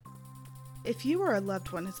If you or a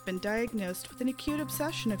loved one has been diagnosed with an acute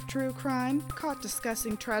obsession of true crime, caught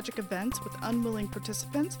discussing tragic events with unwilling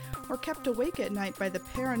participants, or kept awake at night by the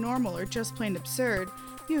paranormal or just plain absurd,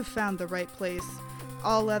 you've found the right place.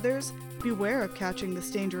 All others, beware of catching this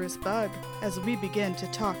dangerous bug as we begin to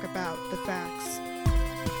talk about the facts.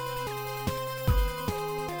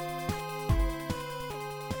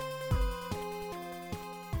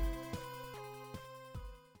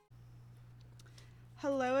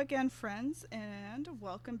 Hello again, friends, and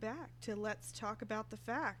welcome back to Let's Talk About the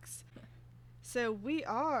Facts. So we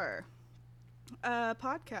are a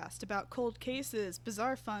podcast about cold cases,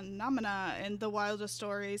 bizarre phenomena, and the wildest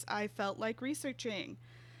stories I felt like researching.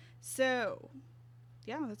 So,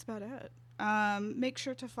 yeah, that's about it. Make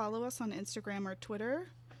sure to follow us on Instagram or Twitter,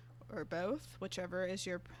 or both, whichever is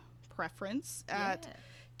your preference, at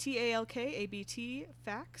TALKABT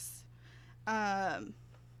Facts.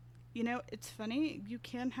 You know, it's funny, you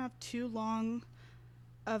can have too long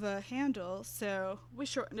of a handle, so we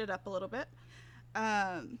shortened it up a little bit.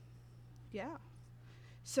 Yeah.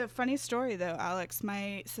 So, funny story, though, Alex.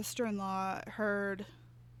 My sister-in-law heard,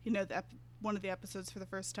 you know, one of the episodes for the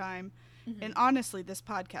first time, and honestly, this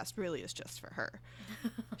podcast really is just for her.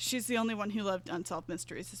 She's the only one who loved Unsolved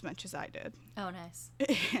Mysteries as much as I did. Oh, nice.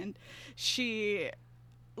 And she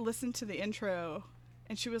listened to the intro,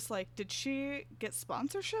 and she was like, did she get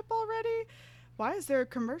sponsorship already? Why is there a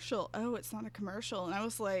commercial? Oh, it's not a commercial. And I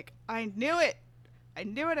was like, I knew it.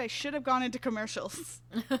 I should have gone into commercials.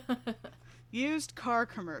 Used car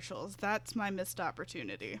commercials. That's my missed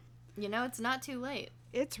opportunity. You know, it's not too late.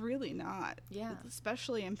 It's really not. Yeah.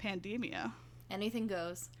 Especially in pandemia. Anything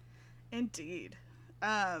goes. Indeed.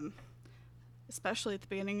 Especially at the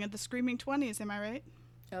beginning of the Screaming 20s, am I right?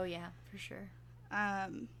 Oh, yeah, for sure.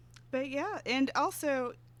 But yeah, and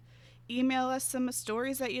also email us some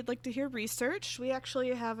stories that you'd like to hear researched. We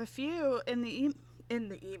actually have a few in the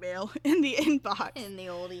email, in the inbox. In the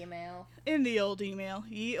old email. In the old email.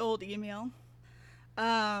 Ye old email.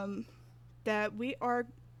 That we are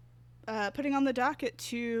putting on the docket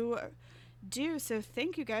to do. So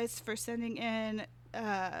thank you guys for sending in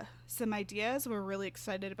some ideas. We're really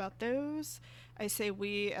excited about those. I say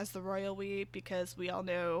we as the royal we because we all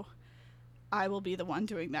know I will be the one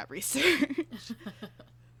doing that research.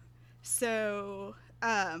 So,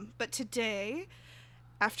 but today,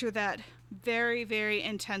 after that very, very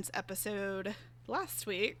intense episode last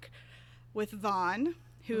week with Vaughn,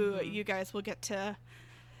 who you guys will get to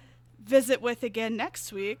visit with again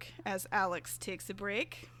next week as Alex takes a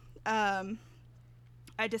break, I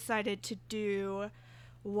decided to do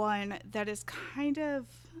one that is kind of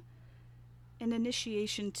an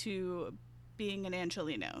initiation to being an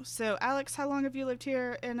Angelino. So, Alex, how long have you lived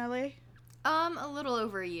here in LA? A little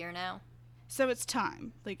over a year now. So it's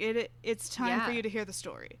time. Like, it's time for you to hear the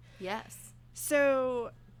story. Yes.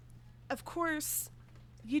 So, of course,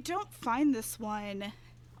 you don't find this one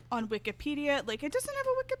on Wikipedia. Like, it doesn't have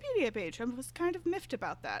a Wikipedia page. I was kind of miffed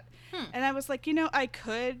about that. And I was like, you know, I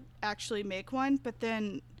could actually make one, but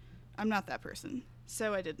then I'm not that person.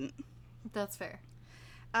 So I didn't. That's fair.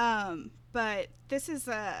 But this is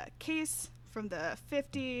a case from the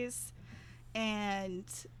 50s, and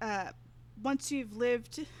once you've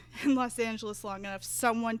lived in Los Angeles long enough,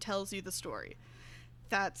 someone tells you the story.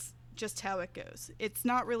 That's just how it goes. It's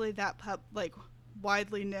not really that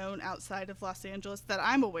widely known outside of Los Angeles that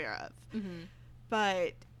I'm aware of.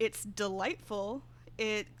 But it's delightful.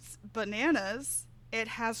 It's bananas. It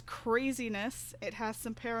has craziness. It has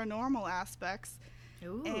some paranormal aspects.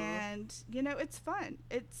 Ooh. And, you know, it's fun.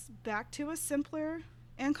 It's back to a simpler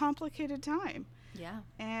and complicated time. Yeah.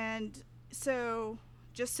 And so,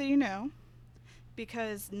 just so you know,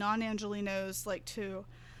 because non-Angelinos like to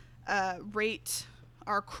rate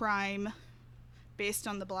our crime based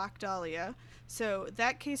on the Black Dahlia, so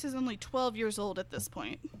that case is only 12 years old at this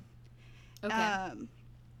point. Okay.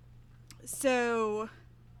 So,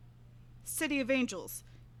 City of Angels,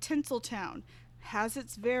 Tinseltown, has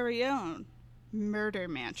its very own murder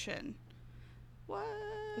mansion. What?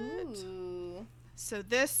 Ooh. So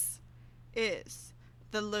this is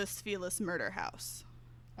the Los Feliz murder house.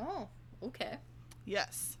 Oh, okay.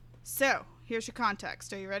 Yes. So, here's your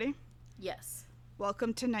context. Are you ready? Yes.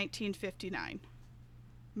 Welcome to 1959.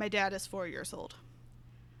 My dad is 4 years old.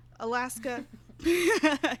 Alaska.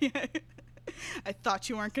 I thought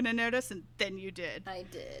you weren't going to notice, and then you did. I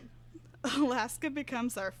did. Alaska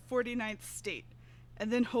becomes our 49th state,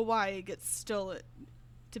 and then Hawaii gets stolen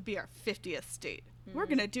to be our 50th state. We're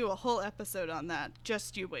going to do a whole episode on that.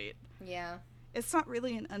 Just you wait. Yeah. It's not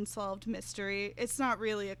really an unsolved mystery. It's not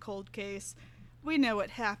really a cold case. We know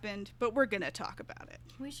what happened, but we're going to talk about it.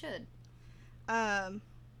 We should.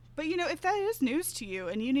 But, if that is news to you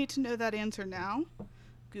and you need to know that answer now,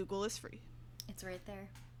 Google is free. It's right there.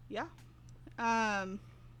 Yeah.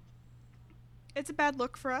 It's a bad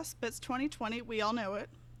look for us, but it's 2020. We all know it.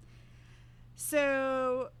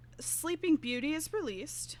 So, Sleeping Beauty is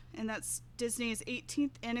released, and that's Disney's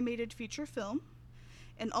 18th animated feature film.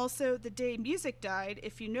 And also, The Day Music Died,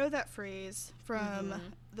 if you know that phrase from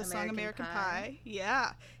the song American Pie.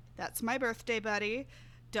 Yeah, that's my birthday buddy,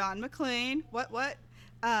 Don McLean. What?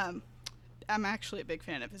 I'm actually a big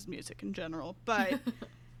fan of his music in general, but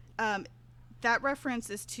that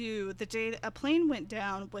reference is to the day a plane went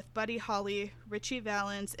down with Buddy Holly, Richie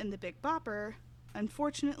Valens, and the Big Bopper,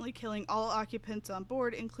 unfortunately killing all occupants on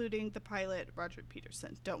board, including the pilot, Roger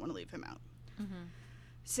Peterson. Don't want to leave him out.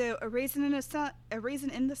 So, A Raisin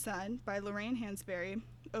in the Sun by Lorraine Hansberry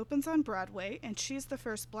opens on Broadway, and she's the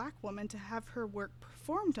first Black woman to have her work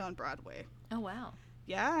performed on Broadway. Oh, wow.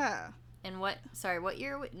 Yeah. And what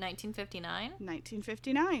year? 1959?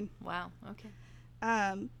 1959. Wow, okay.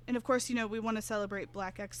 And of course, we want to celebrate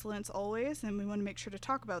Black excellence always, and we want to make sure to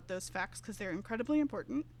talk about those facts because they're incredibly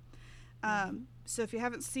important. So if you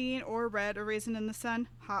haven't seen or read A Raisin in the Sun,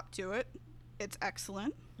 hop to it. It's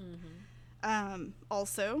excellent.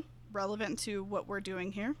 Also, relevant to what we're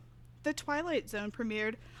doing here, The Twilight Zone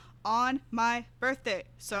premiered on my birthday.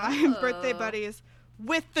 So I am birthday buddies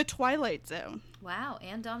with The Twilight Zone. Wow,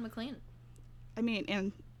 and Don McLean. I mean,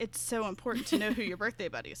 and it's so important to know who your birthday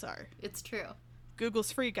buddies are. It's true.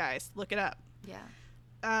 Google's free, guys. Look it up.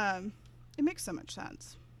 Yeah. It makes so much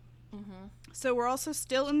sense. So we're also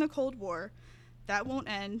still in the Cold War. That won't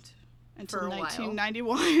end until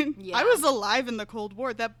 1991. Yeah. I was alive in the Cold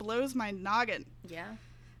War. That blows my noggin. Yeah.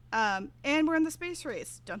 And we're in the space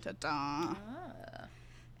race. Dun dun dun. Ah.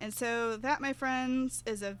 And so that, my friends,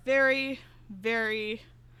 is a very, very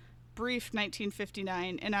brief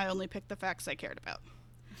 1959, and I only picked the facts I cared about.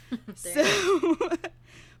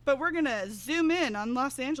 But we're going to zoom in on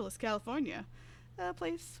Los Angeles, California, a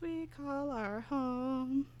place we call our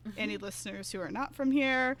home. Any listeners who are not from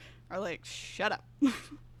here are like, shut up.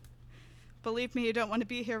 Believe me, you don't want to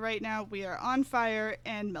be here right now. We are on fire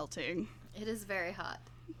and melting. It is very hot.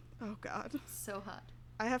 Oh, God. So hot.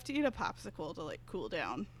 I have to eat a popsicle to, cool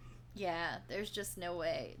down. Yeah, there's just no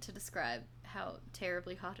way to describe how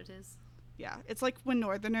terribly hot it is. Yeah, it's like when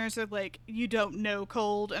Northerners are like, you don't know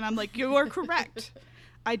cold, and I'm like, you are correct.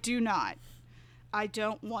 I do not. I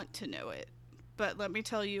don't want to know it. But let me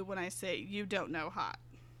tell you when I say you don't know hot.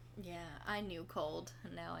 Yeah, I knew cold,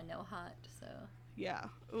 and now I know hot, so. Yeah.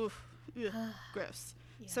 Oof. Ugh. Gross.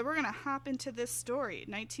 Yeah. So we're going to hop into this story,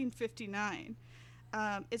 1959.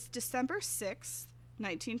 It's December 6th,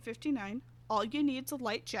 1959. All you need's a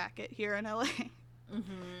light jacket here in LA.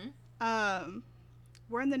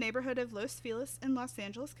 We're in the neighborhood of Los Feliz in Los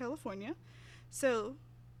Angeles, California. So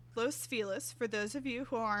Los Feliz, for those of you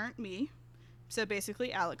who aren't me, so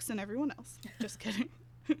basically Alex and everyone else. Just kidding.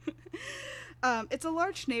 It's a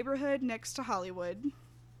large neighborhood next to Hollywood.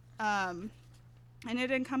 And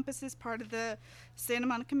it encompasses part of the Santa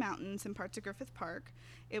Monica Mountains and parts of Griffith Park.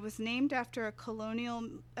 It was named after a colonial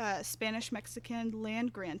Spanish-Mexican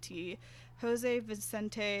land grantee, Jose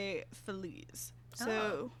Vicente Feliz.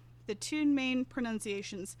 So the two main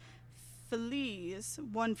pronunciations, Feliz,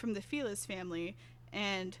 one from the Feliz family,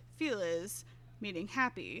 and Feliz, meaning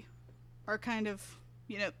happy, are kind of,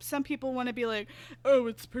 some people want to be like, oh,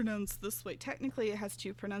 it's pronounced this way. Technically, it has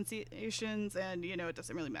two pronunciations, and, it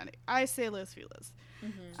doesn't really matter. I say Los Feliz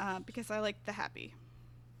because I like the happy.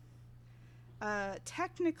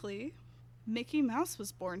 Technically, Mickey Mouse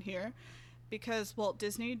was born here because Walt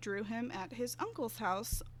Disney drew him at his uncle's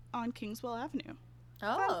house on Kingswell Avenue.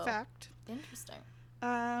 Oh. Fun fact. Interesting.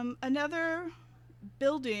 Another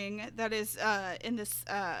building that is in this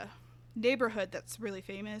neighborhood that's really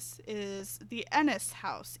famous is the Ennis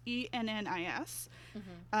House, Ennis.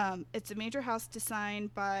 It's a major house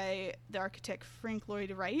designed by the architect Frank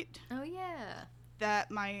Lloyd Wright. Oh, yeah.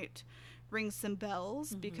 That might ring some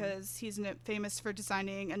bells because he's famous for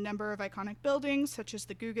designing a number of iconic buildings, such as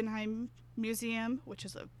the Guggenheim Museum, which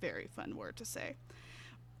is a very fun word to say,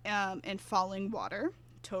 and Falling Water.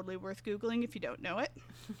 Totally worth Googling if you don't know it.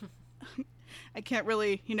 I can't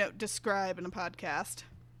really, describe in a podcast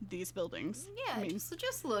these buildings. Yeah, I mean,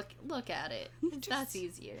 just look at it. That's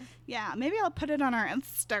easier. Yeah, maybe I'll put it on our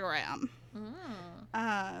Instagram.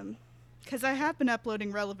 Because I have been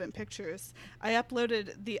uploading relevant pictures. I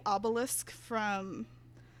uploaded the obelisk from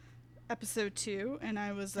episode 2, and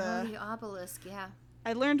I was... the obelisk, yeah.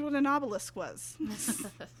 I learned what an obelisk was.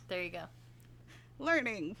 There you go.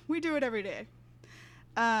 Learning. We do it every day.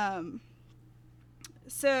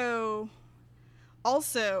 So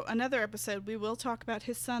Also, another episode, we will talk about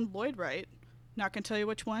his son, Lloyd Wright. Not going to tell you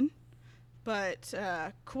which one, but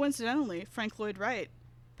coincidentally, Frank Lloyd Wright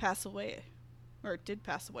passed away, or did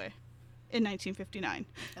pass away, in 1959.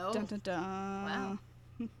 Oh. Dun, dun, dun. Wow.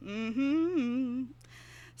 Mm-hmm.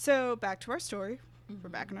 So, back to our story. We're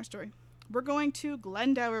back in our story. We're going to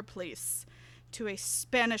Glendower Place, to a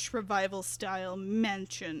Spanish Revival style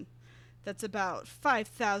mansion that's about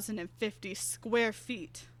 5,050 square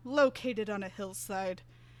feet, located on a hillside.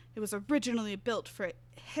 It was originally built for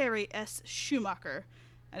Harry S. Schumacher.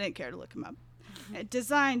 I didn't care to look him up.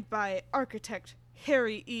 Designed by architect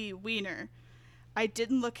Harry E. Wiener. I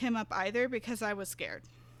didn't look him up either because I was scared.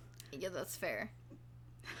 Yeah, that's fair.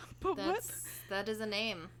 But That is a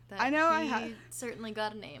name. I know I have. He certainly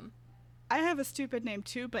got a name. I have a stupid name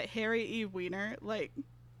too, but Harry E. Wiener, like,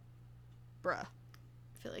 bruh.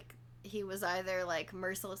 I feel like he was either, like,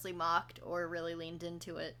 mercilessly mocked or really leaned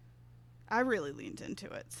into it. I really leaned into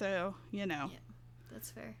it, so, you know. Yeah, that's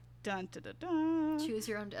fair. Dun, dun, dun, dun. Choose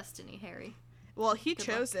your own destiny, Harry. Well, he Good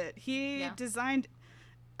chose luck. it. He Yeah. designed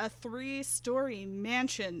a 3-story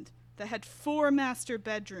mansion that had 4 master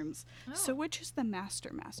bedrooms. Oh. So which is the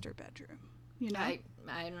master bedroom? You know? I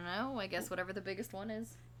don't know. I guess whatever the biggest one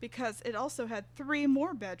is. Because it also had 3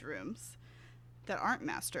 more bedrooms that aren't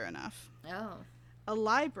master enough. Oh. A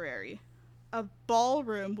library, a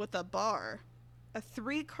ballroom with a bar, a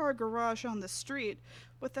 3-car garage on the street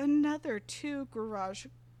with another 2-car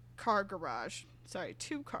garage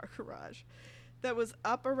that was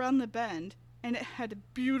up around the bend, and it had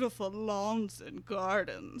beautiful lawns and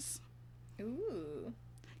gardens. Ooh.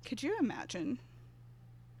 Could you imagine?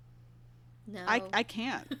 No. I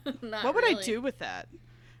can't. Not What would I really. do with that?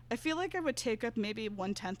 I feel like I would take up maybe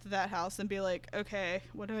 1/10 of that house and be like, okay,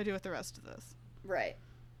 what do I do with the rest of this? Right.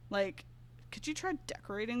 Like, could you try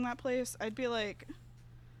decorating that place? I'd be like,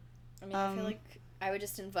 I mean, I feel like I would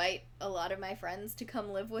just invite a lot of my friends to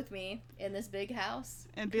come live with me in this big house.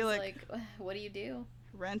 And be 'Cause, like, what do you do?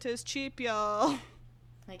 rent is cheap, y'all.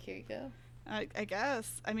 Like, here you go. I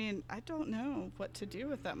guess. I mean, I don't know what to do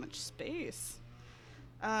with that much space.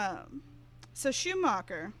 So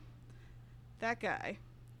Schumacher, that guy,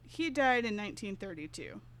 he died in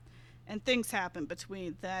 1932. And things happened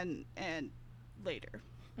between then and later.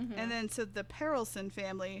 Mhm. And then, so the Perelson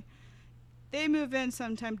family, they move in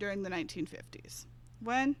sometime during the 1950s.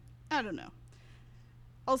 When? I don't know.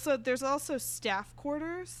 Also, there's also staff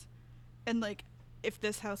quarters. And, like, if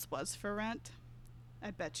this house was for rent, I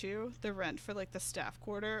bet you the rent for, like, the staff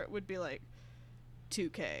quarter would be, like,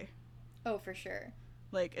 $2K. Oh, for sure.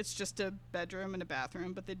 Like, it's just a bedroom and a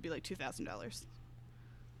bathroom, but they'd be, like, $2,000.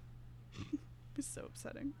 It's so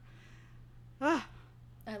upsetting. Ah.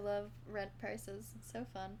 I love rent prices. So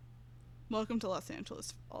fun. Welcome to Los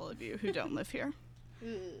Angeles, all of you who don't live here.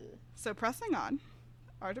 Ooh. So pressing on,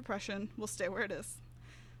 our depression will stay where it is.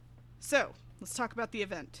 So, let's talk about the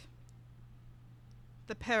event.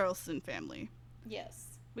 The Perelson family.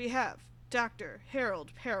 Yes. We have Dr.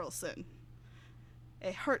 Harold Perelson,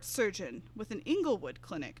 a heart surgeon with an Inglewood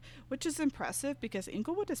clinic, which is impressive because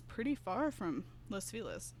Inglewood is pretty far from Los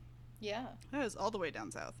Feliz. Yeah. That is all the way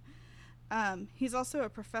down south. He's also a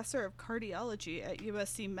professor of cardiology at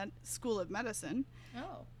USC School of Medicine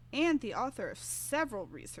Oh. and the author of several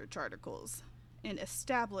research articles in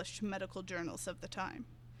established medical journals of the time.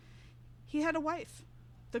 He had a wife,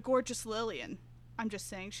 the gorgeous Lillian. I'm just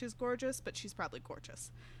saying she's gorgeous, but she's probably gorgeous.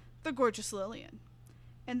 The gorgeous Lillian.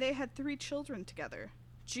 And they had 3 children together,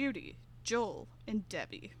 Judy, Joel, and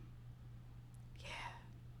Debbie. Yeah.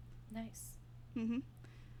 Nice. Mm-hmm.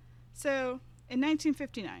 So, in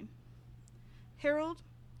 1959, Harold,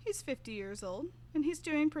 he's 50 years old, and he's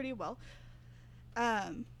doing pretty well.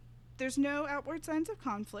 There's no outward signs of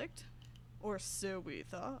conflict, or so we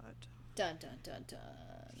thought. Dun dun dun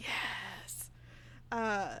dun. Yes.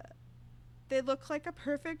 They look like a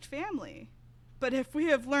perfect family. But if we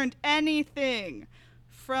have learned anything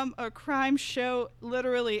from a crime show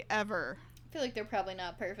literally ever, I feel like they're probably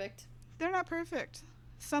not perfect. they're not perfect.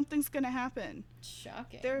 Something's gonna happen.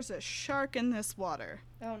 Shocking. There's a shark in this water.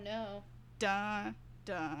 Oh no. Duh,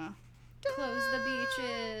 duh. Close the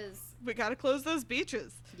beaches. We gotta close those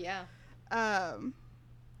beaches. Yeah.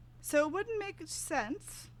 So it wouldn't make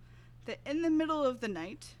sense that in the middle of the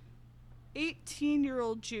night,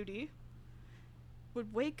 18-year-old Judy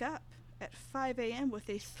would wake up at 5 a.m. with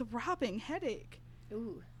a throbbing headache.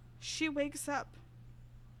 Ooh. She wakes up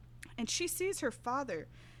and she sees her father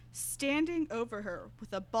standing over her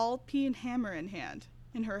with a ball-peen hammer in hand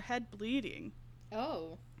and her head bleeding.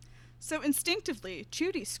 Oh. So instinctively,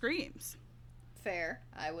 Judy screams. Fair.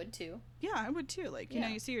 I would too. Yeah, I would too. Like, you know,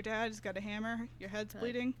 you see your dad, he's got a hammer, your head's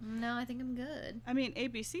bleeding. No, I think I'm good. I mean,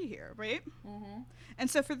 ABC here, right? Mm-hmm. And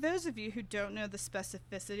so for those of you who don't know the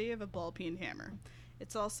specificity of a ball peen hammer,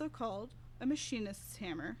 it's also called a machinist's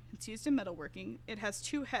hammer. It's used in metalworking. It has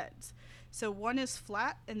two heads. So one is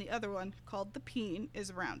flat and the other one, called the peen,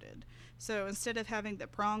 is rounded. So instead of having the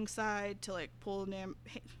prong side to like pull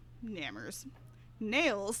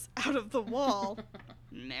nails out of the wall,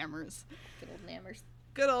 nammers. Good old nammers.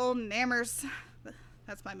 Good old nammers.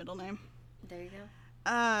 That's my middle name. There you go.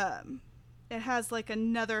 It has like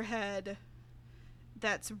another head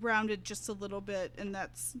that's rounded just a little bit, and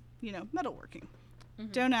that's, you know, metalworking.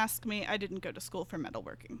 Mm-hmm. Don't ask me. I didn't go to school for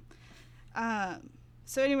metalworking.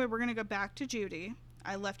 So anyway, we're going to go back to Judy.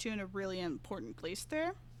 I left you in a really important place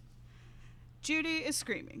there. Judy is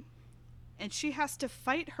screaming, and she has to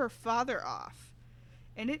fight her father off.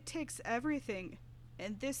 And it takes everything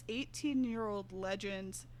in this 18-year-old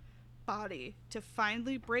legend's body to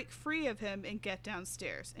finally break free of him and get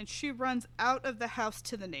downstairs. And she runs out of the house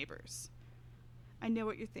to the neighbors. I know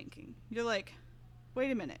what you're thinking. You're like,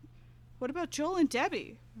 wait a minute. What about Joel and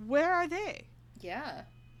Debbie? Where are they? Yeah.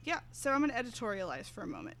 Yeah, so I'm going to editorialize for a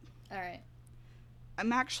moment. All right.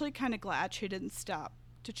 I'm actually kind of glad she didn't stop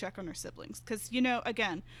to check on her siblings. Because, you know,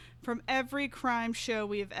 again, from every crime show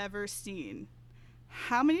we have ever seen,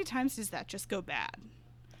 how many times does that just go bad?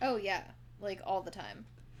 Oh, yeah. Like, all the time.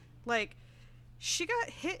 Like, she got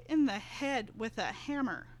hit in the head with a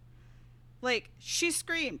hammer. Like, she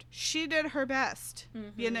screamed. She did her best,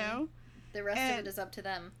 you know? The rest of it is up to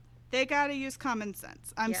them. They got to use common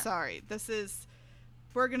sense. I'm sorry.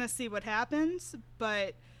 We're going to see what happens,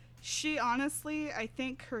 but she honestly, I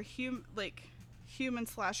think her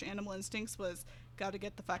human/animal instincts was, got to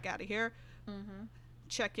get the fuck out of here. Mm-hmm.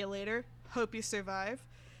 Check you later. Hope you survive.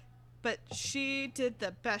 But she did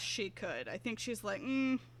the best she could. I think she's like,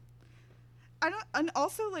 I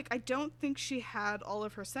don't think she had all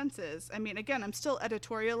of her senses. I mean, again, I'm still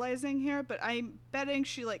editorializing here, but I'm betting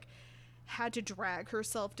she, like, had to drag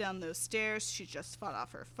herself down those stairs. She just fought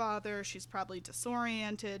off her father. She's probably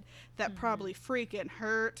disoriented. That probably freaking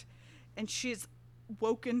hurt. And she's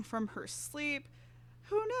woken from her sleep.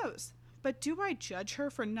 Who knows? But do I judge her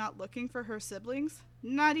for not looking for her siblings?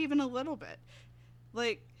 Not even a little bit.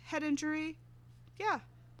 Like, head injury? Yeah.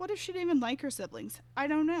 What if she didn't even like her siblings? I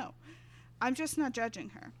don't know. I'm just not judging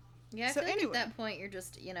her. Yeah, I feel like at that point you're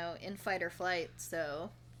just, you know, in fight or flight,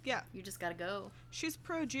 so... Yeah. You just gotta go. She's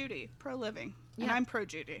pro-Judy, pro-living. Yeah. And I'm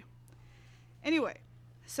pro-Judy. Anyway,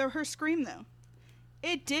 so her scream, though.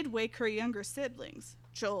 It did wake her younger siblings.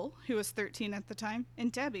 Joel, who was 13 at the time,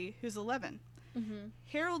 and Debbie, who's 11. Mm-hmm.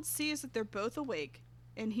 Harold sees that they're both awake,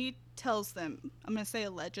 and he tells them, I'm going to say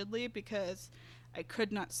allegedly because I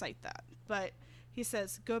could not cite that, but he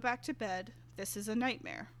says, go back to bed. This is a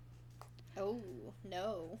nightmare. Oh,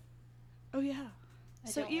 no. Oh, yeah.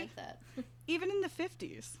 I don't like that. Even in the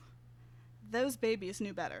 50s, those babies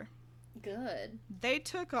knew better. Good. They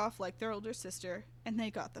took off like their older sister, and they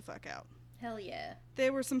got the fuck out. Hell yeah. They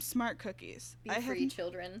were some smart cookies. Be free,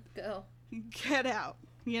 children. Go. Get out.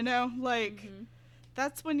 You know? Like,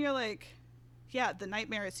 that's when you're like, yeah, the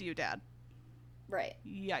nightmare is you, Dad. Right.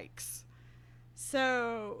 Yikes.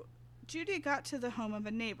 So, Judy got to the home of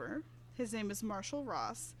a neighbor. His name is Marshall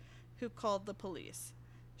Ross, who called the police.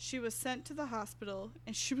 She was sent to the hospital,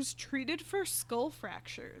 and she was treated for skull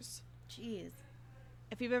fractures. Jeez.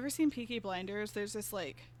 If you've ever seen Peaky Blinders, there's this,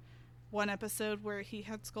 like, one episode where he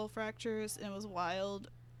had skull fractures, and it was wild.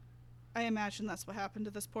 I imagine that's what happened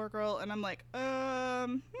to this poor girl, and I'm like,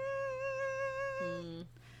 Oh,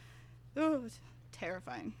 it's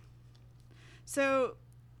terrifying. So,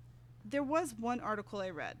 there was one article I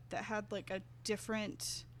read that had, like, a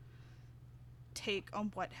different take on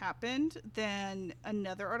what happened than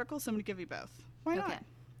another article, so I'm going to give you both. Why not?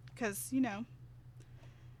 Because, you know,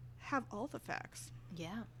 have all the facts.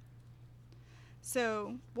 Yeah.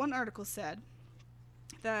 So, one article said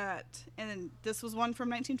that, and this was one from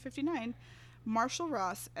 1959, Marshall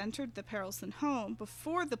Ross entered the Perelson home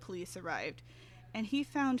before the police arrived, and he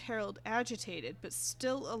found Harold agitated but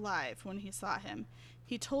still alive when he saw him.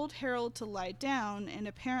 He told Harold to lie down, and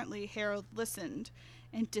apparently Harold listened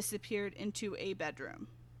and disappeared into a bedroom.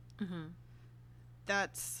 Mm-hmm.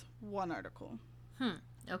 That's one article.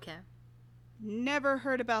 Okay. Never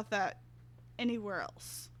heard about that anywhere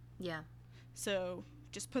else. Yeah. So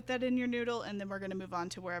just put that in your noodle, and then we're going to move on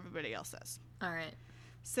to where everybody else is. All right.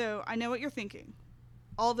 So I know what you're thinking.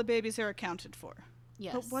 All the babies are accounted for.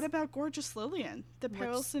 Yes. But what about gorgeous Lillian, the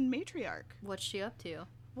Perelson matriarch? What's she up to?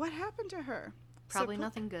 What happened to her? Probably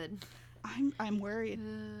nothing good. I'm worried.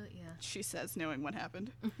 Yeah. She says, knowing what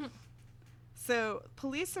happened. So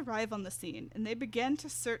police arrive on the scene and they begin to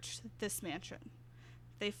search this mansion.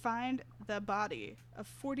 They find the body of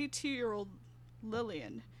 42-year-old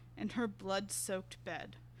Lillian in her blood-soaked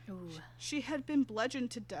bed. Ooh. She had been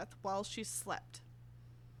bludgeoned to death while she slept.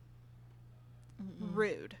 Mm-mm.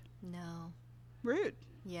 Rude. No. Rude.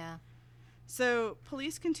 Yeah. So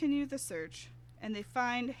police continue the search and they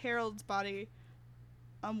find Harold's body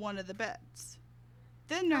on one of the beds.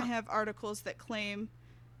 Then I have articles that claim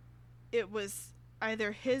it was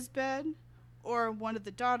either his bed or one of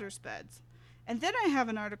the daughter's beds. And then I have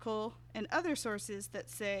an article and other sources that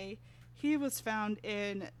say he was found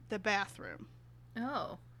in the bathroom.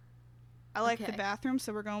 Oh. I like the bathroom,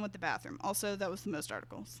 so we're going with the bathroom. Also, that was the most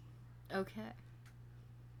articles. Okay.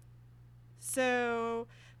 So,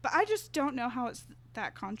 but I just don't know how it's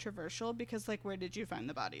that controversial because, like, where did you find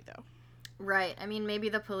the body, though? Right. I mean, maybe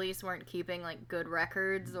the police weren't keeping, like, good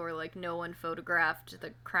records or, like, no one photographed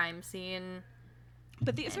the crime scene.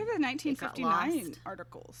 But these are the 1959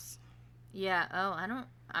 articles. Yeah. Oh,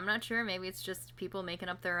 I'm not sure. Maybe it's just people making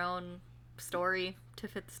up their own story to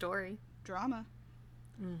fit the story. Drama.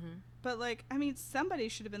 Mm-hmm. But, like, I mean, somebody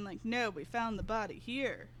should have been like, no, we found the body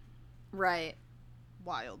here. Right.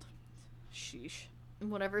 Wild. Sheesh.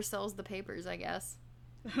 Whatever sells the papers, I guess.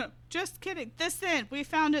 Just kidding. We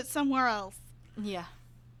found it somewhere else. Yeah.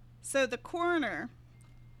 So the coroner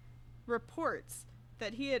reports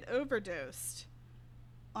that he had overdosed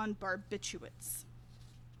on barbiturates.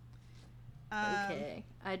 Okay.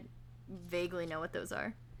 I vaguely know what those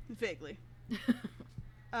are. Vaguely.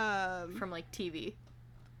 From, like, TV.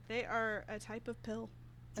 They are a type of pill.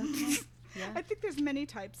 Okay. Yeah. I think there's many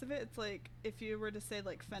types of it. It's like if you were to say,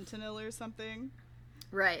 like, fentanyl or something.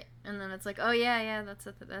 Right. And then it's like, oh, yeah, that's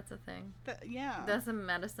a thing. Yeah. That's a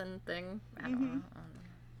medicine thing. I don't know.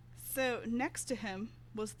 So next to him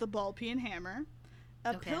was the ball peen hammer,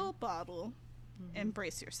 a pill bottle, and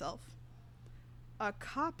brace yourself, a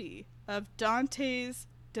copy of Dante's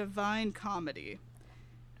Divine Comedy.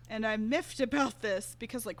 And I miffed about this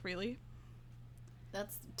because, like, really?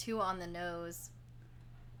 That's too on the nose.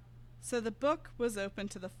 So the book was open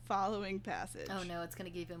to the following passage. Oh no, it's going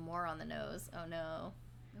to give him more on the nose. Oh no.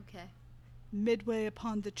 Okay. Midway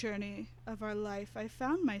upon the journey of our life, I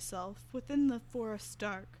found myself within the forest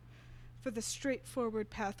dark, for the straightforward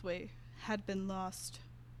pathway had been lost.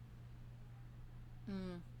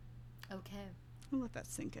 Okay. I'll let that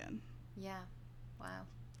sink in. Yeah. Wow.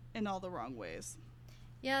 In all the wrong ways.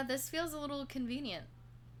 Yeah, this feels a little convenient.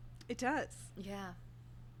 It does. Yeah.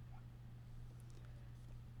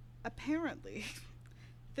 Apparently,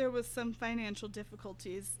 there was some financial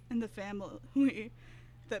difficulties in the family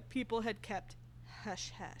that people had kept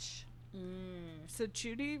hush-hush. So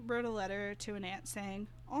Judy wrote a letter to an aunt saying,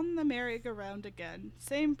 on the merry-go-round again,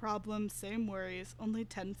 same problems, same worries, only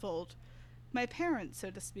tenfold. My parents,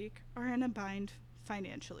 so to speak, are in a bind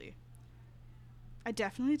financially. I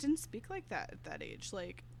definitely didn't speak like that at that age.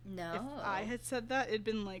 Like, no. If I had said that, it'd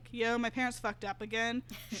been like, yo, my parents fucked up again.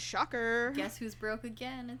 Shocker. Guess who's broke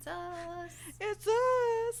again? It's us. It's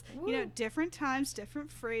us. Woo. You know, different times,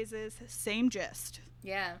 different phrases, same gist.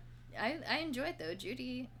 Yeah. I enjoy it, though.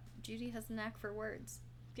 Judy has a knack for words.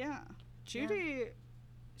 Yeah. Judy,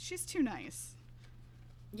 she's too nice.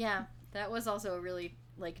 Yeah. That was also a really,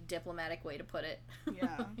 like, diplomatic way to put it.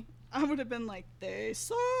 Yeah. I would have been like, they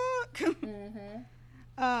suck.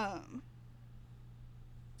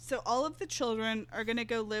 So all of the children are going to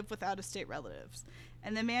go live with out-of-state relatives.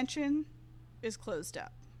 And the mansion is closed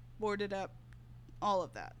up, boarded up, all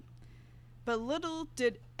of that. But little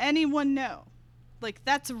did anyone know. Like,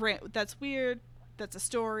 that's weird. That's a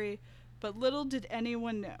story. But little did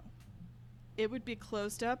anyone know. It would be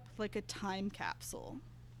closed up like a time capsule.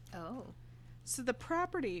 Oh. So the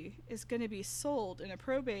property is going to be sold in a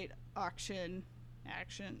probate action.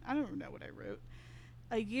 I don't know what I wrote.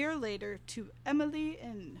 A year later to Emily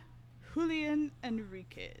and Julian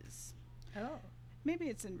Enriquez. Oh. Maybe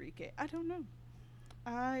it's Enrique. I don't know.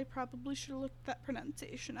 I probably should have looked that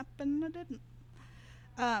pronunciation up and I didn't.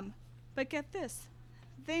 But get this.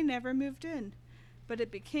 They never moved in, but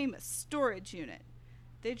it became a storage unit.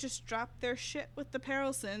 They just dropped their shit with the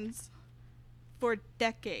Perelsons for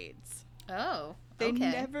decades. Oh, They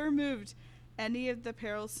never moved any of the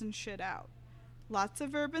Perelson shit out. Lots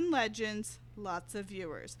of urban legends, lots of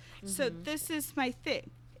viewers. So this is my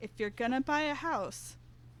thing. If you're gonna buy a house,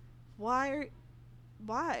 why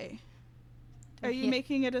are you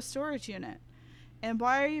making it a storage unit? And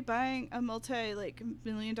why are you buying a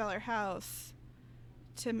multi-million-dollar house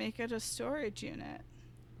to make it a storage unit?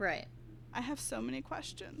 Right. I have so many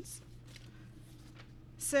questions.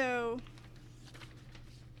 So,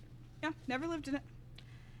 yeah, never lived in it.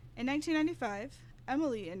 In 1995,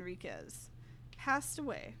 Emily Enriquez passed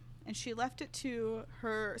away, and she left it to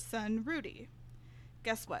her son, Rudy.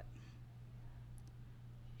 Guess what?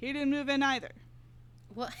 He didn't move in either.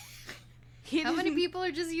 What? How many people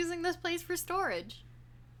are just using this place for storage?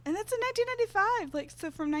 And that's in 1995. Like, so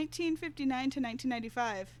from 1959 to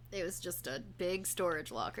 1995. It was just a big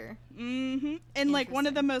storage locker. Mm-hmm. In, like, one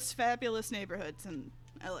of the most fabulous neighborhoods in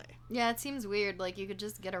LA. Yeah, it seems weird. Like, you could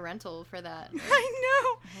just get a rental for that. Like, I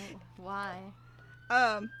know. Why?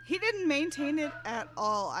 He didn't maintain it at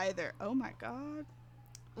all either. Oh, my God.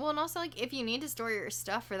 Well, and also, like, if you need to store your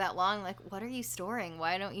stuff for that long, like, what are you storing?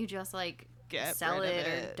 Why don't you just, like, sell it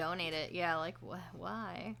or donate it? Yeah, like,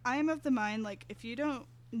 why? I am of the mind, like, if you don't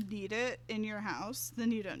need it in your house, then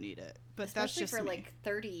you don't need it. But especially that's just for me. Like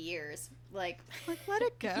 30 years. Like let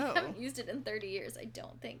it go. If you haven't used it in 30 years, I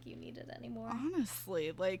don't think you need it anymore.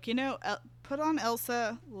 Honestly, like, you know, put on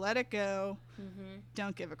Elsa, let it go. Mm-hmm.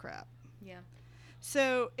 Don't give a crap. Yeah.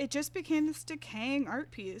 So it just became this decaying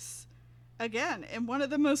art piece. Again, in one of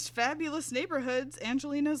the most fabulous neighborhoods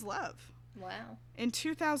Angelinos love. Wow. In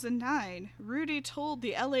 2009, Rudy told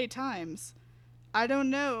the LA Times, "I don't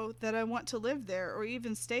know that I want to live there or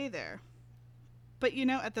even stay there." But, you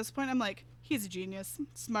know, at this point, I'm like, he's a genius,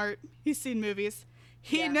 smart, he's seen movies.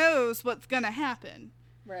 He knows what's going to happen.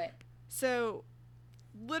 Right. So,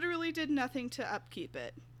 literally did nothing to upkeep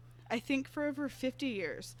it. I think for over 50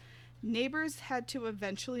 years. Neighbors had to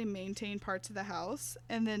eventually maintain parts of the house,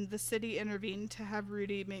 and then the city intervened to have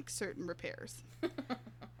Rudy make certain repairs.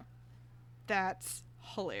 That's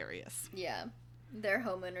hilarious. Yeah. Their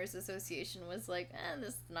homeowners association was like,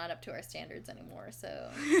 this is not up to our standards anymore,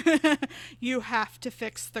 so... You have to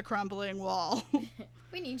fix the crumbling wall.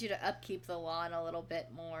 We need you to upkeep the lawn a little bit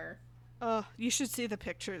more. Oh, you should see the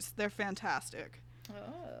pictures. They're fantastic.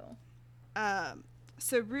 Oh.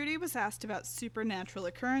 So Rudy was asked about supernatural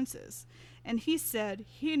occurrences, and he said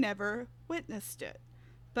he never witnessed it,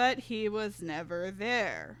 but he was never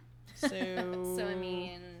there. So, so I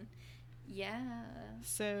mean, yeah.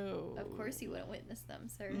 So of course he wouldn't witness them,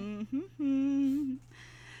 sir. Mm-hmm.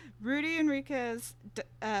 Rudy Enriquez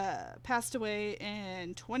passed away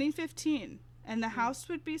in 2015, and the house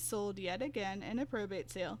would be sold yet again in a probate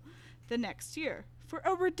sale the next year for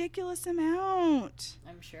a ridiculous amount.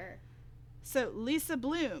 I'm sure. So Lisa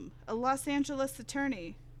Bloom, a Los Angeles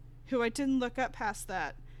attorney, who I didn't look up past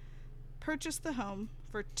that, purchased the home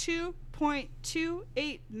for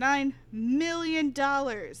 $2.289 million.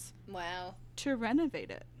 Wow. To renovate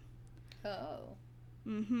it. Oh.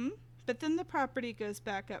 Mm-hmm. But then the property goes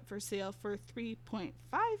back up for sale for $3.5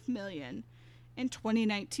 million in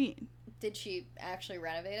 2019. Did she actually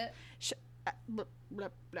renovate it? Blah, blah,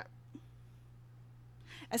 blah.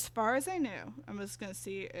 As far as I know, I'm just going to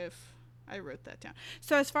see if I wrote that down.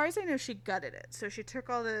 So as far as I know, she gutted it. So she took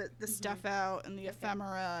all the stuff out and the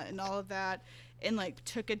ephemera and all of that and, like,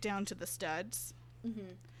 took it down to the studs.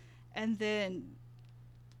 Mm-hmm. And then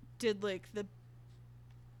did, like, the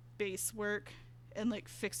base work and, like,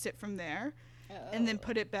 fixed it from there. Oh. And then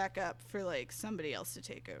put it back up for, like, somebody else to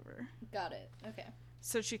take over. Got it. Okay.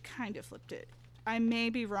 So she kind of flipped it. I may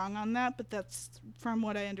be wrong on that, but that's from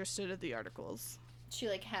what I understood of the articles. She,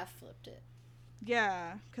 like, half flipped it.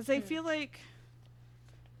 Yeah, because I feel like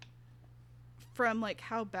from, like,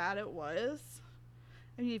 how bad it was,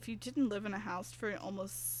 I mean, if you didn't live in a house for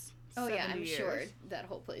almost 70 I'm years, sure that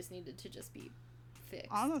whole place needed to just be fixed.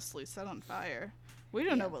 Honestly, set on fire. We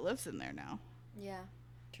don't know what lives in there now. Yeah,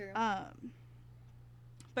 true.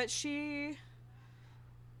 But she,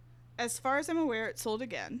 as far as I'm aware, it sold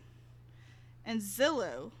again. And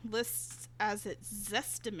Zillow lists as its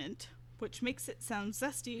Zestimate, which makes it sound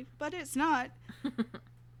zesty, but it's not,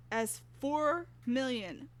 as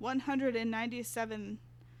 $4,197,200.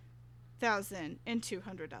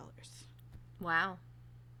 Wow.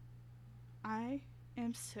 I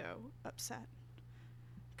am so upset.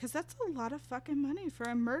 Because that's a lot of fucking money for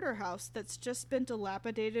a murder house that's just been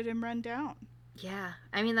dilapidated and run down. Yeah.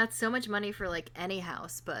 I mean, that's so much money for, like, any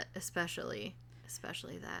house, but especially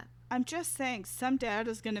that. I'm just saying, some dad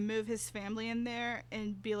is going to move his family in there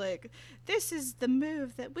and be like, this is the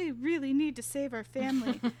move that we really need to save our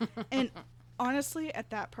family. And honestly,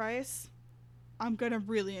 at that price, I'm going to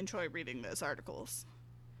really enjoy reading those articles.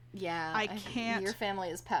 Yeah. I can't. Your family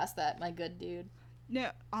is past that, my good dude.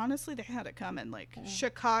 No, honestly, they had it coming. Like,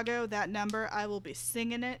 Chicago, that number, I will be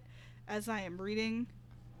singing it as I am reading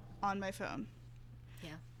on my phone.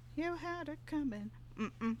 Yeah. You had it coming.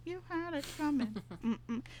 Mm-mm. You had it coming.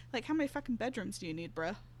 Mm-mm. Like, how many fucking bedrooms do you need,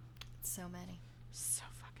 bruh? So many. So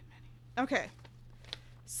fucking many. Okay.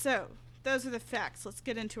 So, those are the facts. Let's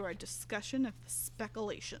get into our discussion of the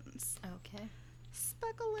speculations. Okay.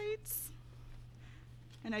 Speculates.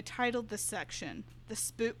 And I titled this section, The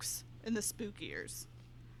Spooks and the Spook Years.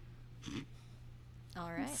 All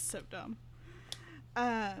right. It's so dumb.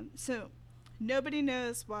 So, nobody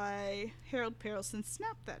knows why Harold Perelson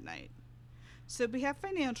snapped that night. So, we have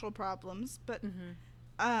financial problems, but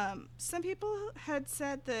some people had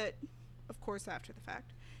said that, of course, after the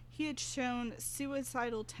fact, he had shown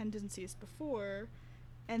suicidal tendencies before,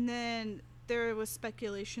 and then there was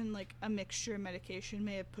speculation like a mixture of medication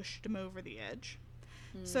may have pushed him over the edge.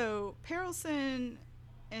 So, Perelson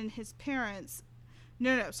and his parents,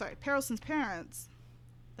 Perelson's parents,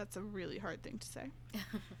 that's a really hard thing to say,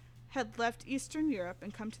 had left Eastern Europe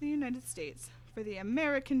and come to the United States for the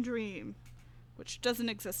American dream, which doesn't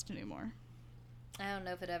exist anymore. I don't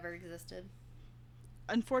know if it ever existed.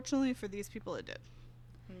 Unfortunately for these people, it did.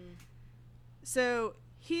 So,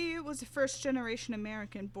 he was a first-generation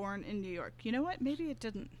American born in New York. You know what? Maybe it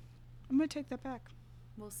didn't. I'm going to take that back.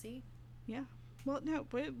 We'll see. Yeah. Well, no,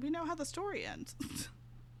 we know how the story ends.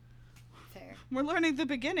 Fair. We're learning the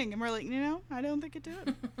beginning, and we're like, I don't think it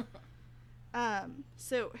did.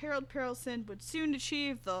 So Harold Perelson would soon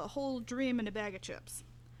achieve the whole dream in a bag of chips.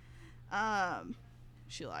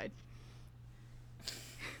 She lied.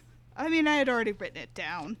 I mean, I had already written it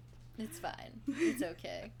down. It's fine. It's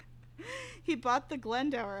okay. He bought the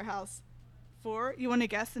Glendower house for, you want to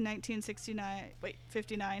guess in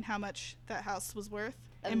 59, how much that house was worth?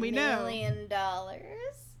 $1 million?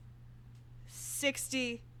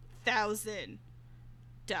 $60,000.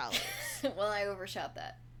 Well, I overshot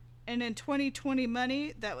that. And in 2020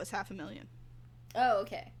 money, that was $500,000. Oh,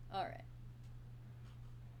 okay. All right.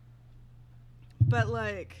 But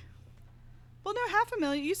well, no,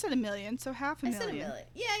 $500,000. You said $1 million, so $500,000. I said $1 million.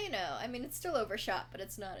 Yeah, I mean, it's still overshot, but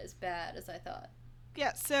it's not as bad as I thought.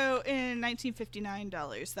 Yeah, so in 1959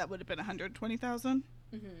 dollars, that would have been $120,000.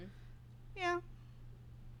 Yeah.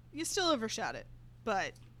 You still overshot it,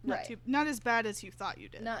 but not as bad as you thought you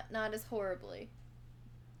did. Not as horribly.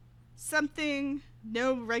 Something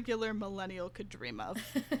no regular millennial could dream of.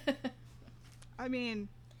 I mean,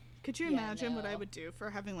 could you imagine what I would do for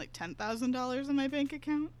having like $10,000 in my bank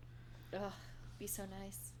account? Ugh, be so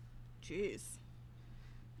nice. Jeez.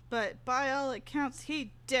 But by all accounts,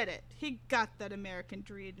 he did it. He got that American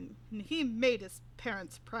dream, and he made his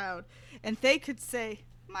parents proud. And they could say,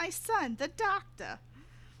 "My son, the doctor."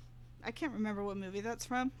 I can't remember what movie that's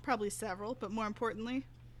from. Probably several, but more importantly,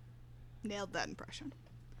 nailed that impression.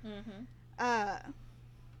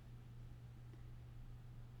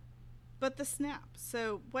 But the snap.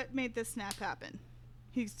 So what made this snap happen?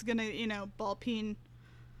 He's gonna, ball peen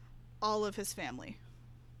all of his family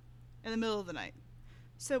in the middle of the night.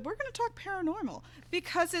 So we're gonna talk paranormal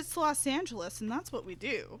because it's Los Angeles, and that's what we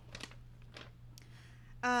do.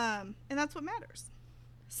 And that's what matters.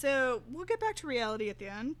 So we'll get back to reality at the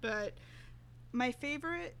end, but my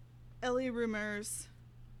favorite LA rumors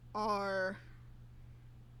are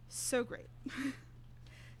so great.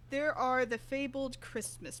 There are the fabled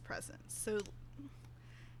Christmas presents. So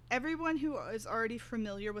everyone who is already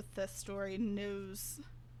familiar with this story knows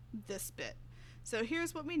this bit. So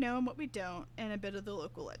here's what we know and what we don't, and a bit of the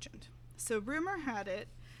local legend. So rumor had it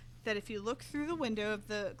that if you look through the window of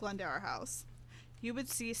the Glendower house, you would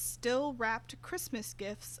see still wrapped Christmas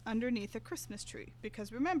gifts underneath a Christmas tree.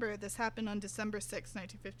 Because remember, this happened on December 6,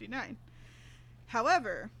 1959.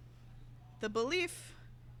 However, the belief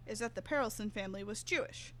is that the Perelson family was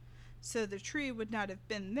Jewish. So the tree would not have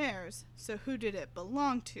been theirs, so who did it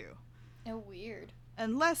belong to? Oh, weird.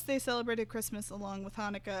 Unless they celebrated Christmas along with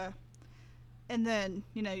Hanukkah, and then,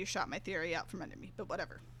 you shot my theory out from under me, but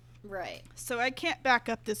whatever. Right. So I can't back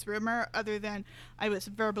up this rumor other than I was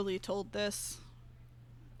verbally told this,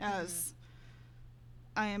 as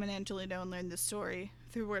I am an Angelino and learned this story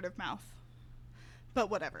through word of mouth. But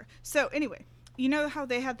whatever. So anyway, you know how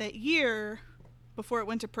they had that year before it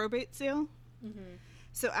went to probate sale?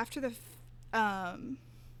 So after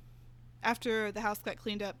after the house got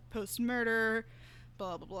cleaned up post-murder,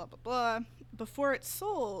 blah, blah, blah, blah, blah, before it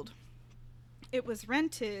sold, it was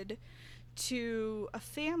rented to a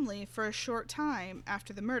family for a short time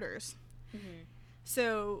after the murders.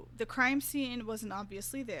 So the crime scene wasn't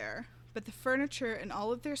obviously there, but the furniture and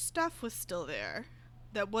all of their stuff was still there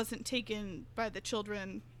that wasn't taken by the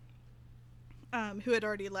children who had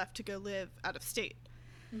already left to go live out of state.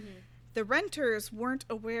 The renters weren't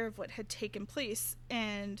aware of what had taken place,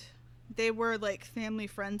 and they were like family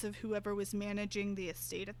friends of whoever was managing the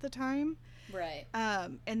estate at the time. Right.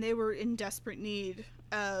 And they were in desperate need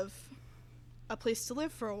of a place to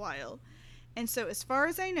live for a while. And so as far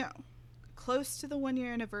as I know, close to the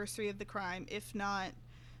 1-year anniversary of the crime, if not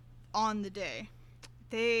on the day,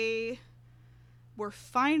 they were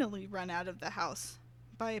finally run out of the house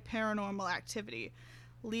by a paranormal activity,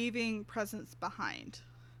 leaving presents behind.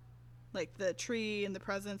 Like the tree and the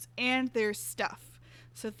presents and their stuff.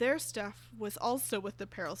 So their stuff was also with the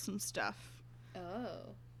Perelson stuff.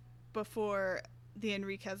 Oh. Before the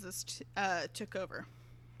Enriquezes took over.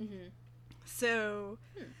 Mm-hmm. So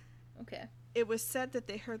Okay. It was said that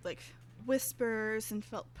they heard like whispers and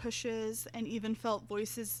felt pushes and even felt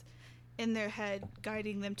voices in their head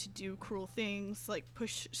guiding them to do cruel things, like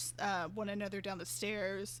push one another down the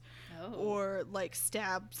stairs or like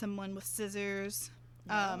stab someone with scissors.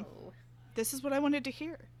 No. This is what I wanted to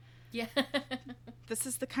hear. Yeah. This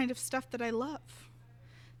is the kind of stuff that I love.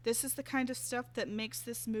 This is the kind of stuff that makes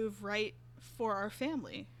this move right for our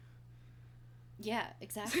family. Yeah,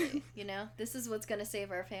 exactly. You know, this is what's going to save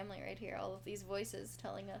our family right here. All of these voices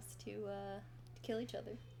telling us to kill each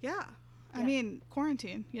other. Yeah. I mean,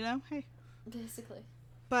 quarantine, you know? Hey. Basically.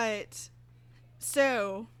 But,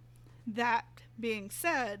 so, that being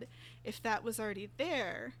said, if that was already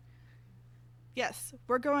there, yes,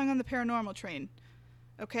 we're going on the paranormal train.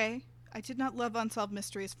 Okay? I did not love Unsolved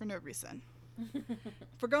Mysteries for no reason.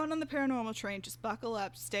 If we're going on the paranormal train, just buckle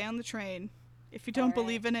up, stay on the train. If you don't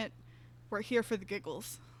believe in it, we're here for the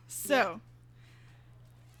giggles. So,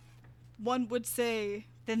 one would say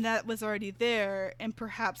then that was already there, and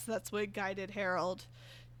perhaps that's what guided Harold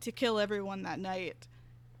to kill everyone that night,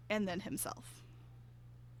 and then himself.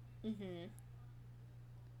 Mm-hmm.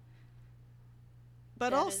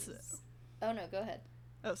 But also... Oh, no, go ahead.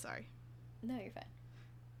 Oh, sorry. No, you're fine.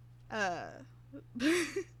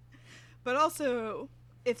 But also,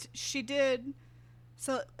 if she did...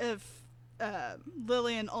 So, if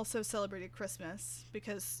Lillian also celebrated Christmas,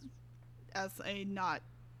 because as a not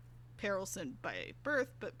Perelson by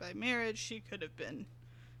birth, but by marriage, she could have been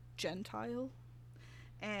Gentile.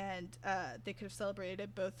 And they could have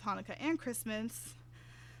celebrated both Hanukkah and Christmas.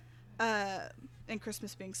 And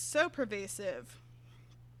Christmas being so pervasive,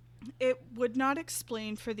 it would not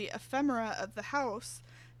explain for the ephemera of the house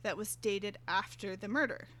that was dated after the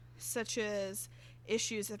murder, such as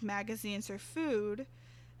issues of magazines or food.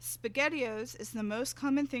 SpaghettiOs is the most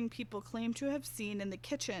common thing people claim to have seen in the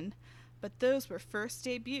kitchen, but those were first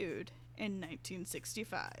debuted in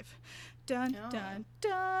 1965. Dun, dun,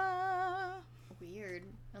 dun. Weird.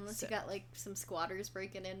 Unless you got, like, some squatters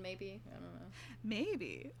breaking in, maybe. I don't know.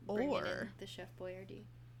 Maybe. Bringing or in the Chef Boyardee.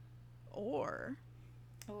 Or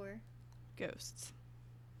ghosts.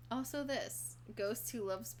 Also this. Ghosts who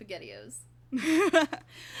love SpaghettiOs.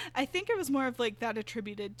 I think it was more of like that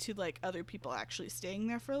attributed to like other people actually staying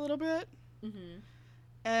there for a little bit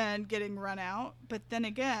and getting run out. But then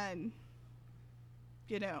again,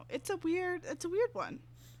 you know, it's a weird one.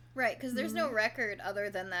 Right, because there's no record other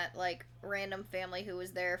than that like random family who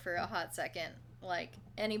was there for a hot second, like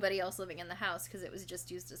anybody else living in the house, because it was just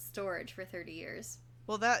used as storage for 30 years.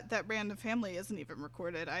 Well, that random family isn't even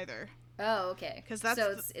recorded either. Oh, okay.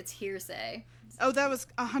 So it's hearsay. Oh, that was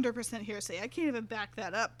 100% hearsay. I can't even back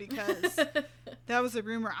that up because that was a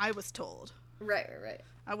rumor I was told. Right.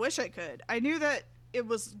 I wish I could. I knew that it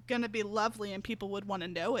was going to be lovely and people would want to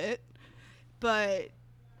know it, but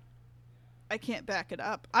I can't back it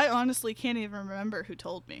up. I honestly can't even remember who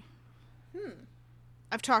told me.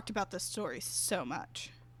 I've talked about this story so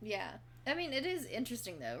much. Yeah. I mean, it is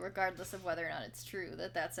interesting, though, regardless of whether or not it's true,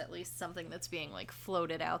 that's at least something that's being, like,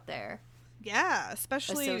 floated out there. Yeah,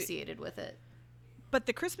 especially... associated with it. But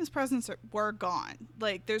the Christmas presents were gone.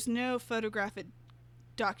 Like, there's no photographic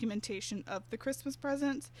documentation of the Christmas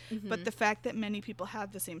presents, but the fact that many people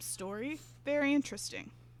have the same story, very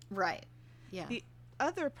interesting. Right. Yeah. The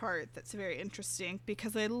other part that's very interesting,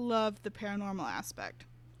 because I love the paranormal aspect,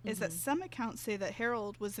 is that some accounts say that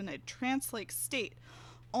Harold was in a trance-like state,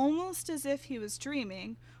 almost as if he was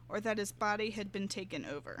dreaming, or that his body had been taken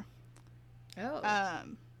over. Oh.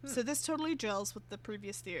 So this totally gels with the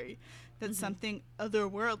previous theory that something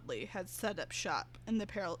otherworldly had set up shop in the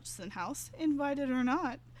Perelson house, invited or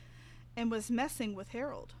not, and was messing with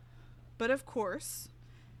Harold. But of course,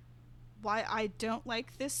 why I don't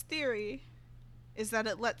like this theory is that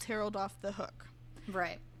it lets Harold off the hook.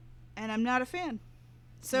 Right. And I'm not a fan.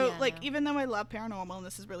 So, even though I love paranormal, and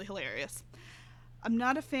this is really hilarious, I'm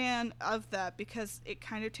not a fan of that because it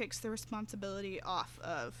kind of takes the responsibility off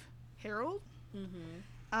of Harold.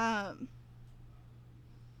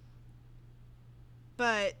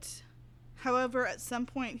 But, however, at some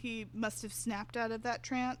point he must have snapped out of that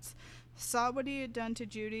trance, saw what he had done to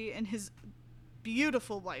Judy and his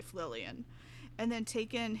beautiful wife Lillian, and then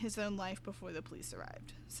taken his own life before the police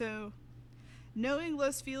arrived. So, knowing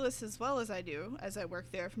Los Feliz as well as I do, as I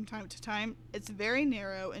work there from time to time, it's very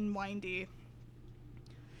narrow and windy.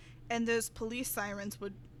 and those police sirens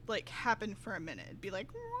would like happen for a minute. It'd be like,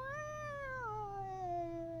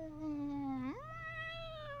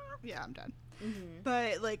 yeah, I'm done. Mm-hmm.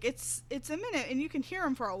 But like it's a minute, and you can hear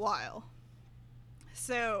them for a while.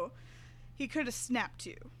 So he could have snapped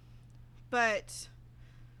you. But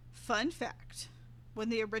fun fact, when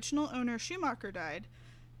the original owner Schumacher died,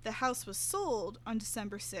 the house was sold on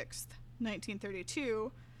December 6th,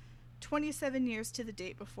 1932, 27 years to the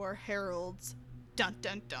date before Harold's dun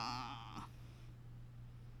dun dun.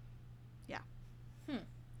 Yeah.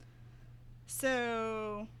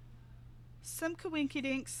 So, some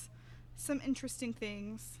coinkydinks, some interesting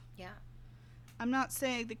things. Yeah. I'm not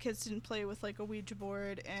saying the kids didn't play with like a Ouija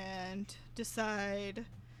board and decide,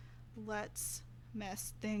 let's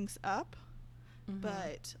mess things up,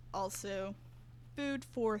 but also food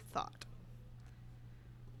for thought.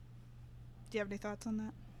 Do you have any thoughts on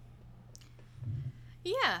that?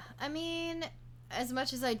 Yeah, I mean, as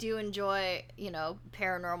much as I do enjoy,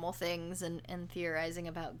 paranormal things and theorizing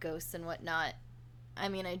about ghosts and whatnot, I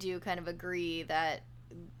mean, I do kind of agree that,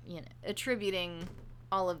 attributing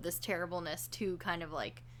all of this terribleness to kind of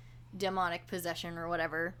like demonic possession or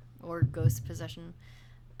whatever, or ghost possession,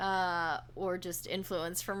 or just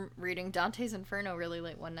influence from reading Dante's Inferno really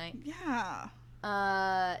late one night. Yeah.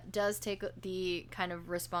 Does take the kind of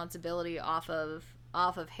responsibility off of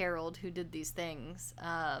Harold, who did these things.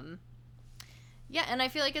 Yeah, and I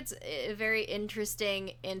feel like it's a very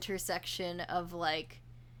interesting intersection of like,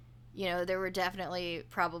 there were definitely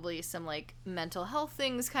probably some like mental health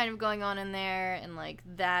things kind of going on in there, and like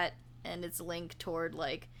that, and its link toward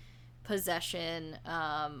like possession,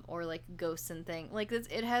 or like ghosts and things. Like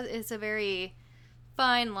it's a very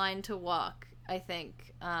fine line to walk, I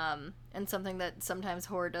think, and something that sometimes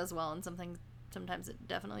horror does well, and sometimes it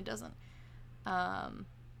definitely doesn't.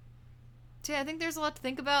 So yeah, I think there's a lot to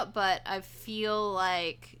think about, but I feel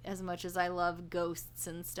like as much as I love ghosts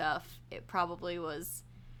and stuff, it probably was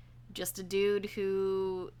just a dude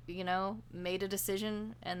who, made a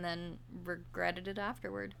decision and then regretted it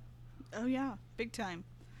afterward. Oh yeah, big time.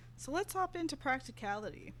 So let's hop into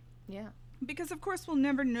practicality. Yeah. Because of course we'll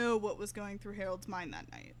never know what was going through Harold's mind that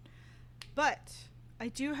night. But I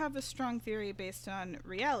do have a strong theory based on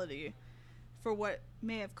reality for what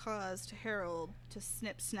may have caused Harold to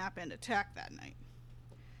snip, snap, and attack that night.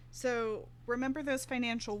 So, remember those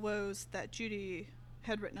financial woes that Judy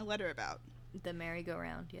had written a letter about? The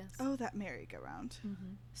merry-go-round, yes. Oh, that merry-go-round.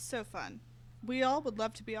 Mm-hmm. So fun. We all would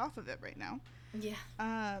love to be off of it right now.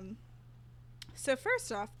 Yeah. So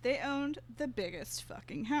first off, they owned the biggest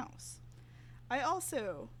fucking house. I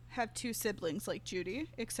also have 2 siblings like Judy,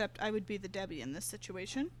 except I would be the Debbie in this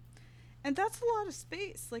situation. And that's a lot of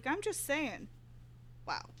space. Like, I'm just saying,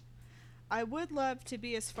 wow. I would love to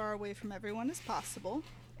be as far away from everyone as possible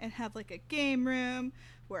and have, like, a game room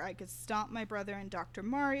where I could stomp my brother and Dr.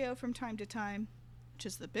 Mario from time to time, which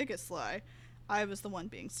is the biggest lie. I was the one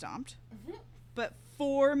being stomped. Mm-hmm. But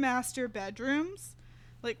 4 master bedrooms?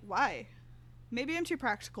 Like, why? Maybe I'm too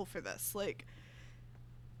practical for this. Like,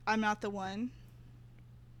 I'm not the one.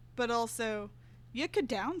 But also, you could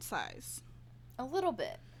downsize. A little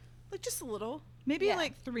bit. Like, just a little. Maybe,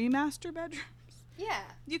 like, 3 master bedrooms. Yeah.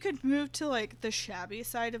 You could move to, like, the shabby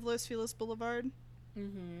side of Los Feliz Boulevard.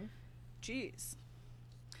 Mm-hmm. Jeez.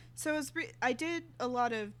 So, I did a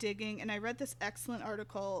lot of digging, and I read this excellent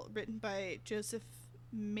article written by Joseph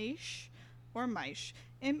Maish, or Maish,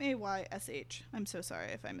 M-A-Y-S-H. I'm so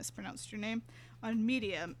sorry if I mispronounced your name, on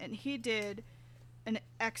Medium, and he did an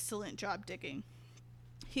excellent job digging.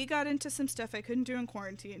 He got into some stuff I couldn't do in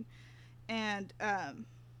quarantine, and,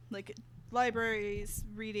 like, libraries,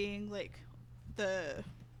 reading, like, the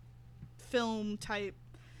film-type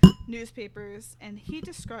newspapers, and he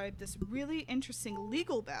described this really interesting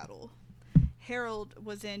legal battle Harold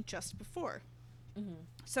was in just before. Mm-hmm.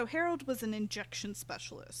 So Harold was an injection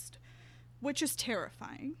specialist, which is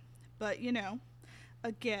terrifying, but,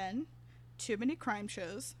 again, too many crime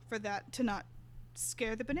shows for that to not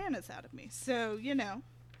scare the bananas out of me. So,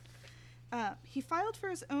 he filed for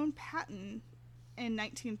his own patent in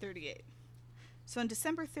 1938. So on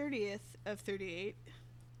December 30th of 38,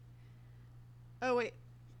 oh wait,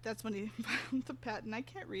 that's when he filed the patent. I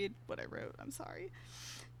can't read what I wrote, I'm sorry.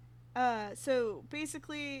 So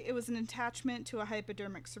basically it was an attachment to a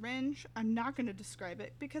hypodermic syringe. I'm not going to describe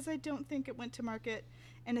it because I don't think it went to market,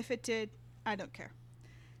 and if it did, I don't care.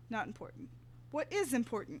 Not important. What is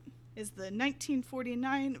important is the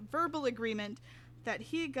 1949 verbal agreement that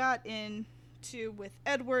he got into with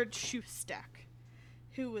Edward Shoestack,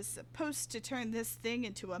 who was supposed to turn this thing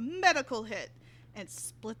into a medical hit and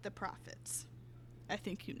split the profits. I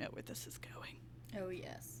think you know where this is going. Oh,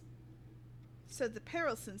 yes. So the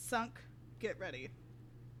Perelson sunk, get ready,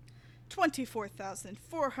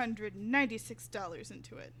 $24,496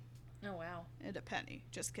 into it. Oh, wow. And a penny.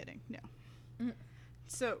 Just kidding. No. Mm.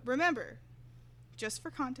 So remember, just for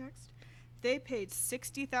context, they paid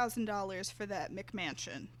 $60,000 for that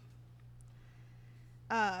McMansion.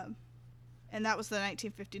 And that was the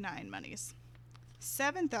 1959 monies.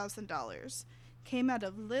 $7,000 came out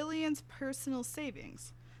of Lillian's personal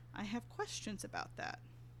savings. I have questions about that.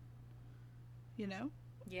 You know?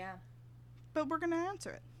 Yeah. But we're going to answer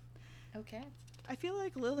it. Okay. I feel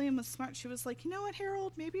like Lillian was smart. She was like, you know what,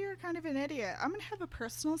 Harold? Maybe you're kind of an idiot. I'm going to have a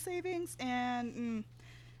personal savings, and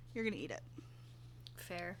you're going to eat it.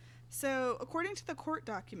 Fair. So, according to the court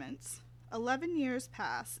documents, 11 years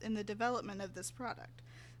pass in the development of this product,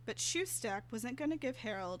 but Shoestack wasn't going to give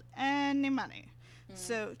Harold any money.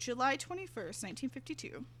 So, July 21st,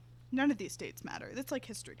 1952, none of these dates matter. That's like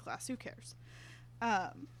history class. Who cares?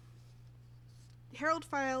 Harold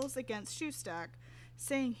files against Shoestack,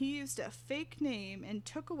 saying he used a fake name and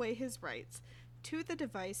took away his rights to the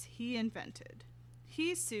device he invented.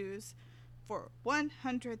 He sues for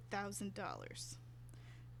 $100,000.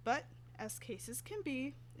 But, as cases can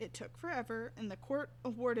be, it took forever, and the court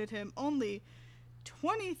awarded him only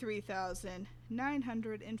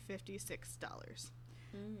 $23,956.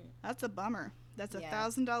 That's a bummer. That's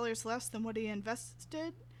 $1,000 less than what he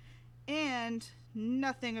invested, and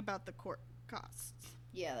nothing about the court costs.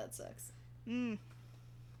 Yeah, that sucks.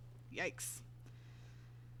 Yikes.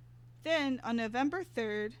 Then, on November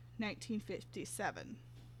 3rd, 1957.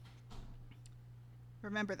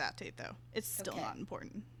 Remember that date, though. It's still not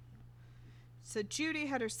important. So, Judy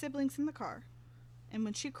had her siblings in the car, and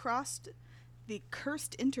when she crossed the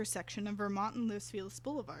cursed intersection of Vermont and Los Feliz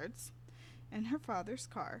Boulevards, in her father's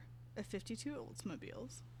car, a 52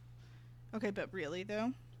 Oldsmobiles. Okay, but really,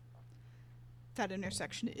 though, that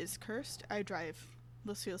intersection is cursed. I drive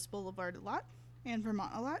Los Feliz Boulevard a lot, and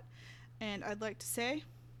Vermont a lot, and I'd like to say,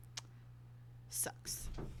 sucks.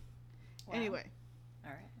 Wow. Anyway.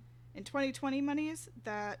 All right. In 2020 monies,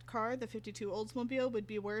 that car, the 52 Oldsmobile, would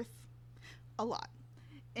be worth a lot.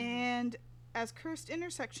 And as cursed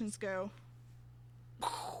intersections go,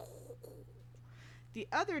 the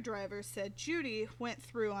other driver said Judy went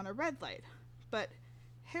through on a red light, but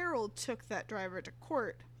Harold took that driver to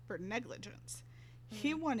court for negligence.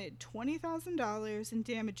 He wanted $20,000 in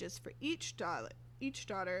damages for each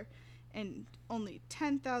daughter, and only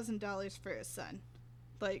 $10,000 for his son.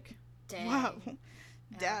 Like, dang. Wow,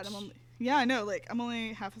 Dad, Ouch. I know, like, I'm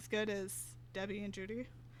only half as good as Debbie and Judy.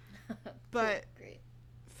 But Great.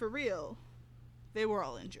 for real, they were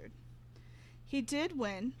all injured. He did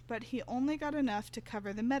win, but he only got enough to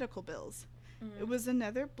cover the medical bills. It was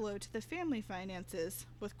another blow to the family finances,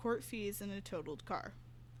 with court fees and a totaled car.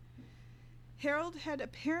 Harold had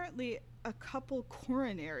apparently a couple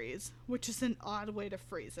coronaries, which is an odd way to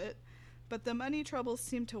phrase it, but the money troubles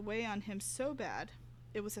seemed to weigh on him so bad,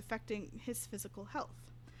 it was affecting his physical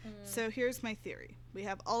health. So here's my theory. We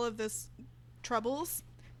have all of this troubles,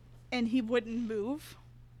 and he wouldn't move,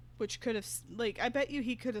 which could have, like, I bet you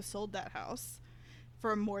he could have sold that house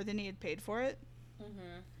for more than he had paid for it,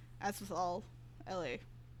 as with all LA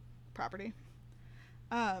property.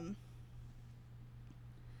 I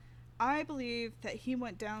believe that he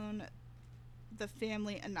went down the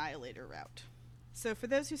family annihilator route. So for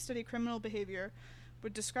those who study criminal behavior,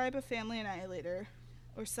 would describe a family annihilator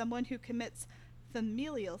or someone who commits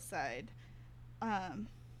familicide,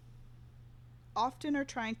 often are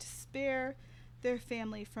trying to spare their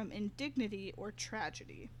family from indignity or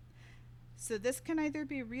tragedy. So this can either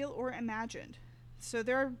be real or imagined. So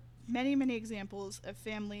there are many, many examples of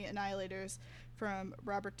family annihilators, from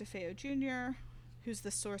Robert DeFeo Jr., who's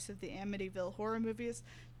the source of the Amityville horror movies,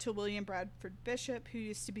 to William Bradford Bishop, who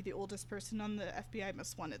used to be the oldest person on the FBI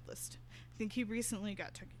most wanted list. I think he recently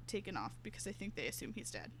got taken off because I think they assume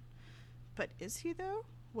he's dead. But is he, though?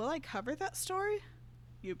 Will I cover that story?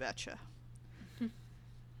 You betcha.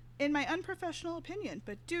 In my unprofessional opinion,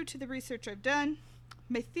 but due to the research I've done,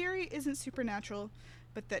 my theory isn't supernatural,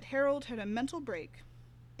 but that Harold had a mental break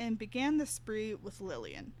and began the spree with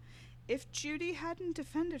Lillian. If Judy hadn't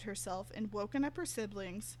defended herself and woken up her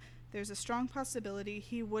siblings, there's a strong possibility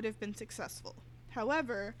he would have been successful.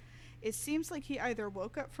 However, it seems like he either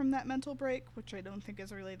woke up from that mental break, which I don't think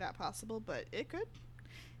is really that possible, but it could,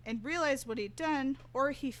 and realized what he'd done,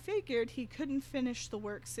 or he figured he couldn't finish the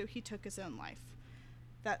work, so he took his own life.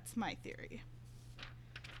 That's my theory.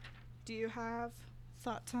 Do you have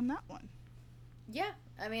thoughts on that one? Yeah,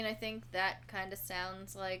 I mean, I think that kind of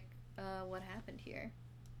sounds like what happened here.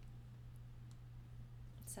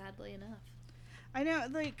 Sadly enough. I know,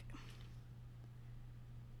 like,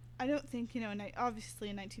 I don't think, obviously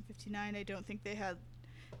in 1959, I don't think they had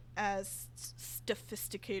as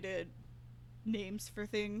sophisticated names for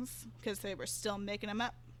things because they were still making them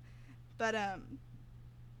up. But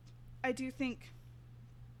I do think,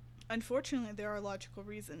 unfortunately, there are logical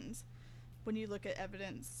reasons when you look at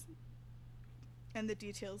evidence and the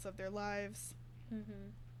details of their lives.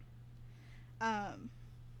 Mm-hmm.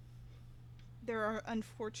 There are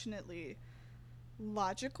unfortunately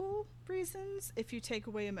logical reasons if you take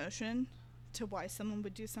away emotion to why someone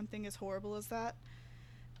would do something as horrible as that.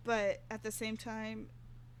 But at the same time,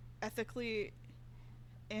 ethically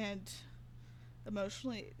and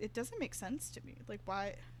emotionally, it doesn't make sense to me. Like,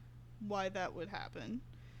 why that would happen.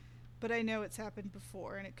 But I know it's happened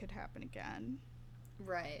before and it could happen again.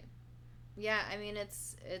 Right. Yeah, I mean,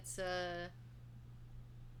 it's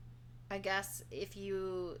I guess if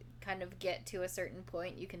you kind of get to a certain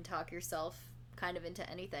point, you can talk yourself kind of into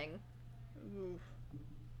anything. Ooh,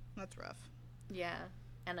 that's rough. Yeah.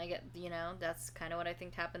 And I get, that's kind of what I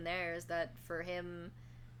think happened there, is that for him,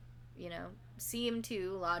 seemed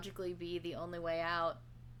to logically be the only way out.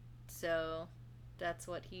 So that's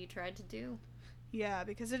what he tried to do. Yeah,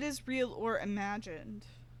 because it is real or imagined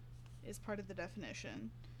is part of the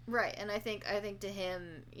definition. Right, and I think to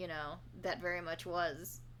him, that very much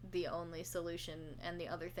was the only solution, and the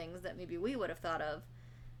other things that maybe we would have thought of,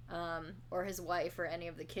 or his wife or any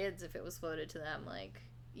of the kids, if it was floated to them, like,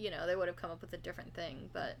 they would have come up with a different thing,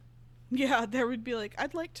 but... Yeah, there would be like,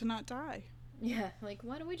 I'd like to not die. Yeah, like,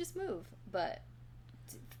 why don't we just move? But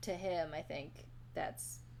to him, I think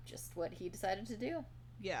that's just what he decided to do.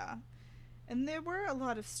 Yeah. And there were a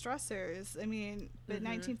lot of stressors. I mean, but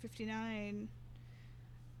 1959,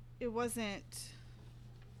 it wasn't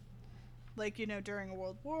like, during a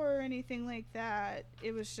world war or anything like that.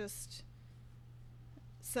 It was just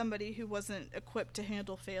somebody who wasn't equipped to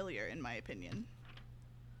handle failure, in my opinion.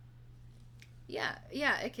 Yeah,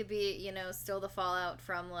 it could be, still the fallout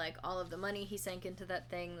from, like, all of the money he sank into that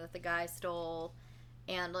thing that the guy stole,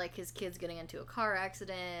 and, like, his kids getting into a car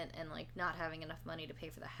accident, and, like, not having enough money to pay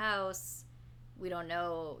for the house. We don't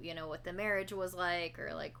know, what the marriage was like,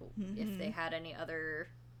 or, like, if they had any other,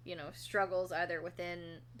 struggles either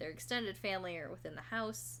within their extended family or within the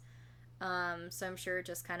house. So I'm sure it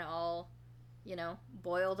just kind of all,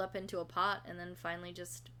 boiled up into a pot, and then finally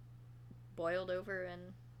just boiled over,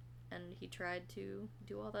 and he tried to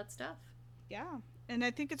do all that stuff. Yeah. And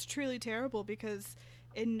I think it's truly terrible because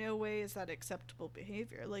in no way is that acceptable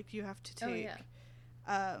behavior. Like, you have to take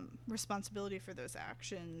responsibility for those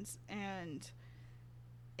actions. And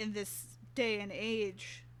in this day and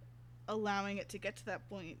age, allowing it to get to that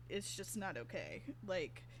point is just not okay.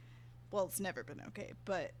 Like, well, it's never been okay.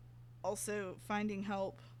 But also finding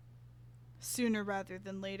help sooner rather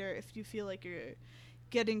than later if you feel like you're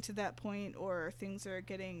getting to that point or things are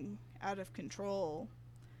getting out of control.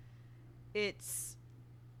 It's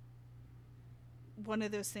one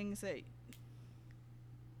of those things that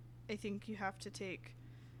I think you have to take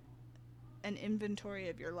an inventory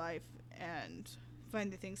of your life and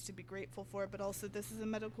find the things to be grateful for, but also this is a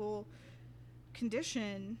medical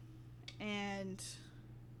condition and,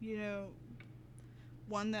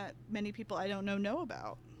 one that many people I don't know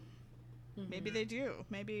about. Maybe they do.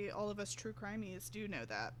 Maybe all of us true crimies do know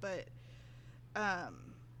that, but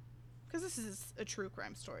because this is a true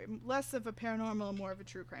crime story, less of a paranormal, more of a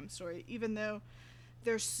true crime story, even though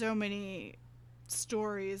there's so many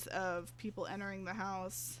stories of people entering the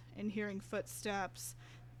house and hearing footsteps,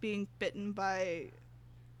 being bitten by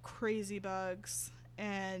crazy bugs,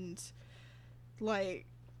 and like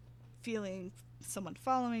feeling someone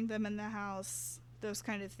following them in the house, those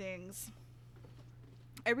kind of things.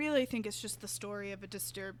 I really think it's just the story of a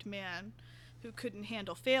disturbed man who couldn't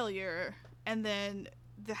handle failure, and then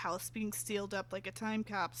the house being sealed up like a time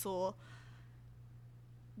capsule.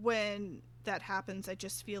 When that happens, I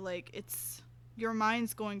just feel like it's your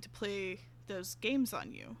mind's going to play those games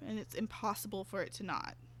on you, and it's impossible for it to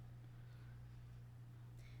not.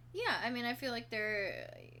 Yeah, I mean, I feel like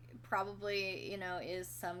there probably, is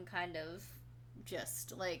some kind of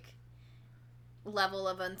just, like, level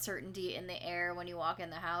of uncertainty in the air when you walk in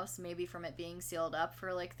the house, maybe from it being sealed up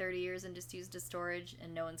for, like, 30 years and just used as storage,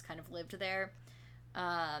 and no one's kind of lived there.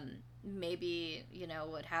 Maybe,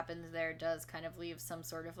 what happens there does kind of leave some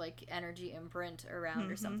sort of, like, energy imprint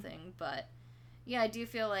around or something, but, yeah, I do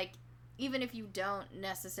feel like even if you don't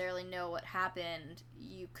necessarily know what happened,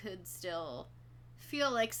 you could still feel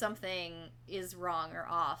like something is wrong or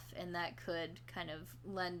off, and that could kind of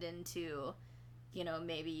lend into,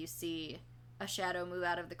 maybe you see a shadow move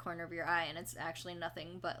out of the corner of your eye and it's actually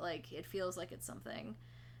nothing, but, like, it feels like it's something.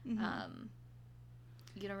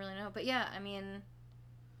 You don't really know. But yeah, I mean,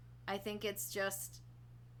 I think it's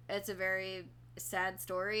a very sad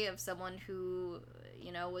story of someone who,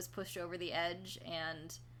 was pushed over the edge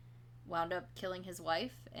and wound up killing his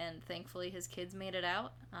wife, and thankfully his kids made it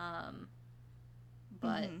out.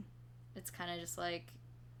 But it's kind of just like,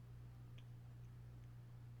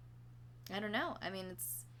 I don't know. I mean,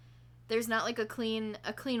 there's not like a clean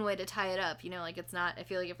way to tie it up, like it's not. I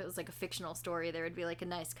feel like if it was like a fictional story, there would be like a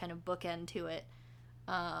nice kind of bookend to it,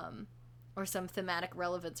 or some thematic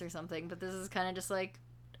relevance or something. But this is kind of just like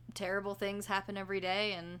terrible things happen every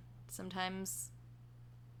day, and sometimes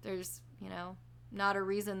there's not a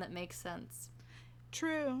reason that makes sense.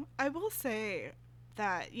 True. I will say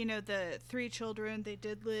that the 3 children, they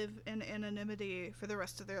did live in anonymity for the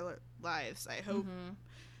rest of their lives. I hope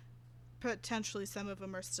potentially some of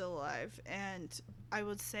them are still alive, and I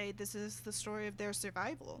would say this is the story of their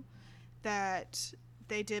survival, that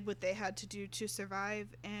they did what they had to do to survive,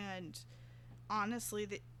 and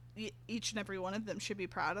honestly, each and every one of them should be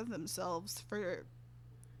proud of themselves for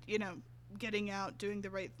getting out, doing the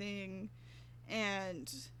right thing,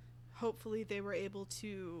 and hopefully they were able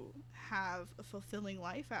to have a fulfilling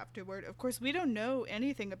life afterward. Of course, we don't know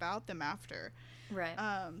anything about them after. Right.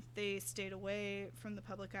 They stayed away from the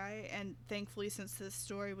public eye, and thankfully, since this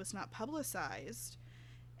story was not publicized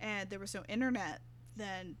and there was no internet,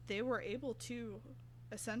 then they were able to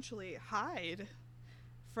essentially hide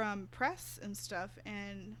from press and stuff,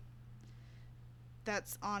 and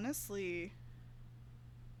that's honestly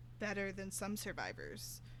better than some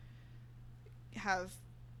survivors have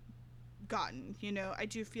gotten. I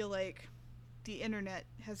do feel like the internet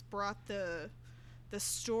has brought the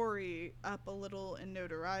story up a little in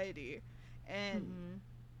notoriety, and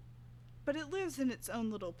but it lives in its own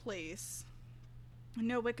little place.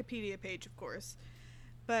 No Wikipedia page, of course,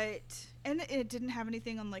 and it didn't have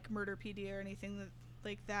anything on like Murderpedia or anything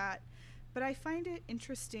like that. But I find it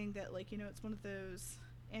interesting that it's one of those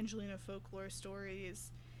Angelino folklore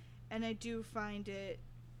stories, and I do find it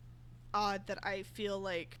odd that I feel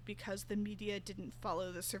like because the media didn't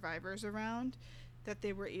follow the survivors around, that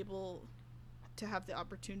they were able to have the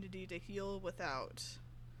opportunity to heal without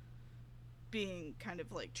being kind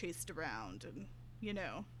of like chased around, and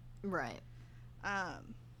Right.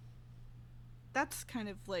 That's kind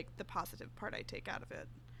of like the positive part I take out of it.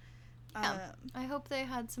 Yeah. I hope they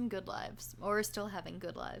had some good lives, or are still having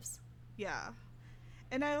good lives. Yeah.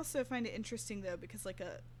 And I also find it interesting though, because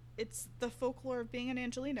it's the folklore of being an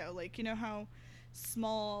Angelino. How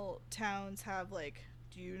small towns have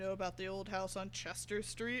do you know about the old house on Chester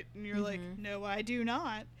Street? And you're like, no, I do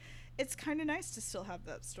not. It's kind of nice to still have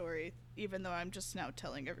that story, even though I'm just now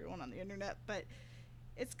telling everyone on the internet. But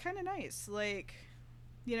it's kind of nice.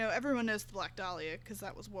 Everyone knows the Black Dahlia because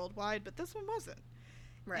that was worldwide, but this one wasn't.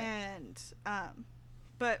 Right. And,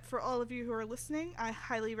 but for all of you who are listening, I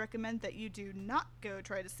highly recommend that you do not go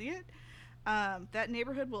try to see it. That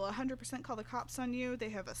neighborhood will 100% call the cops on you. They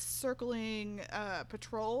have a circling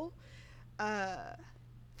patrol.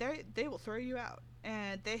 They will throw you out,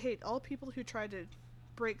 and they hate all people who try to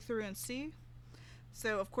break through and see.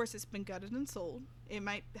 So of course it's been gutted and sold. It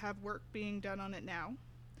might have work being done on it now.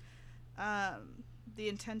 The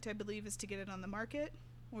intent, I believe, is to get it on the market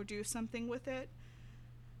or do something with it.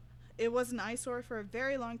 It was an eyesore for a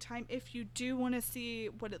very long time. If you do want to see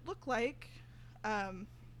what it looked like,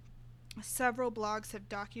 several blogs have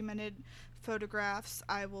documented photographs.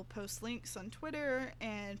 I will post links on Twitter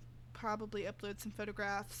and probably upload some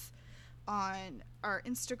photographs on our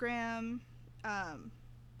Instagram.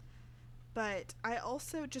 But I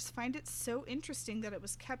also just find it so interesting that it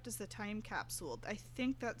was kept as a time capsule. I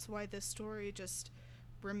think that's why this story just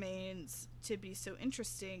remains to be so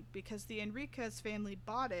interesting, because the Enriquez family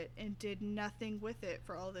bought it and did nothing with it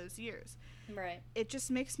for all those years. Right. It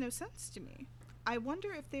just makes no sense to me. I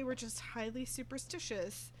wonder if they were just highly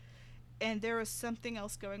superstitious and there was something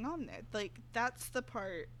else going on there. That's the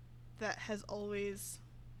part that has always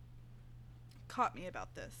caught me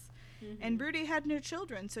about this. And Rudy had no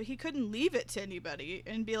children, so he couldn't leave it to anybody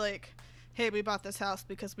and be like, hey, we bought this house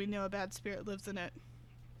because we know a bad spirit lives in it.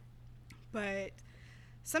 But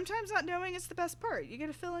sometimes not knowing is the best part. You get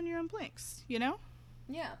to fill in your own blanks,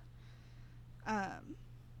 Yeah.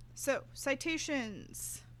 So,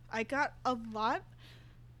 citations. I got a lot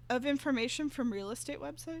of information from real estate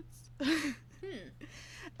websites.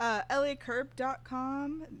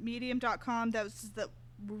 LACurb.com, Medium.com. That was the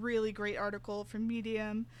really great article from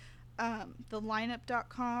Medium.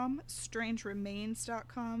 TheLineup.com,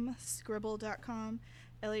 StrangeRemains.com, Scribble.com,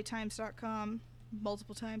 LATimes.com,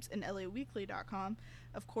 multiple times, and LAWeekly.com.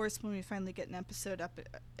 Of course, when we finally get website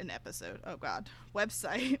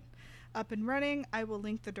up and running, I will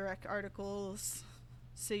link the direct articles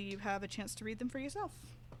so you have a chance to read them for yourself.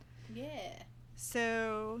 Yeah.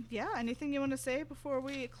 So, yeah, anything you want to say before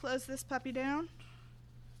we close this puppy down?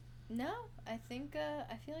 No, I think,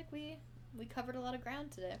 I feel like we covered a lot of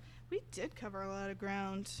ground today. We did cover a lot of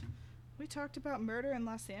ground. We talked about murder in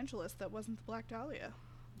Los Angeles that wasn't the Black Dahlia.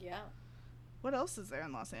 Yeah. What else is there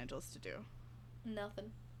in Los Angeles to do?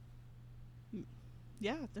 Nothing.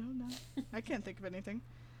 Yeah, no. I can't think of anything.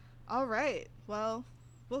 All right. Well,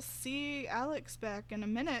 we'll see Alex back in a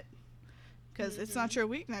minute, because it's not your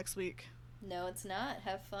week next week. No, it's not.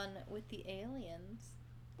 Have fun with the aliens.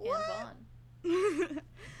 What? And Vaughn.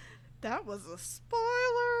 That was a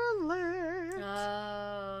spoiler alert.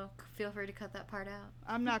 Oh, feel free to cut that part out.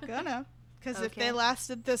 I'm not gonna, because if Okay. they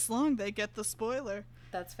lasted this long, they get the spoiler.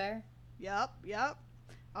 That's fair. Yep.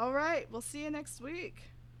 All right. We'll see you next week.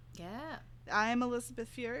 Yeah. I'm Elizabeth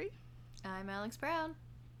Fury. I'm Alex Brown.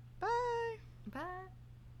 Bye. Bye.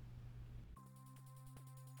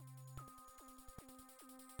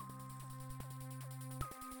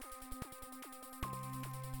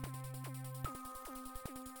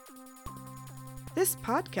 This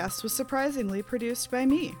podcast was surprisingly produced by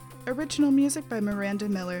me. Original music by Miranda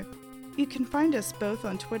Miller. You can find us both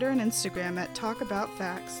on Twitter and Instagram at Talk About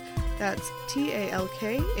Facts. That's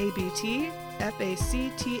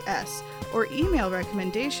TALKABTFACTS. Or email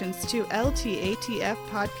recommendations to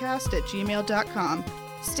ltatfpodcast@gmail.com.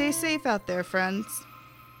 Stay safe out there, friends.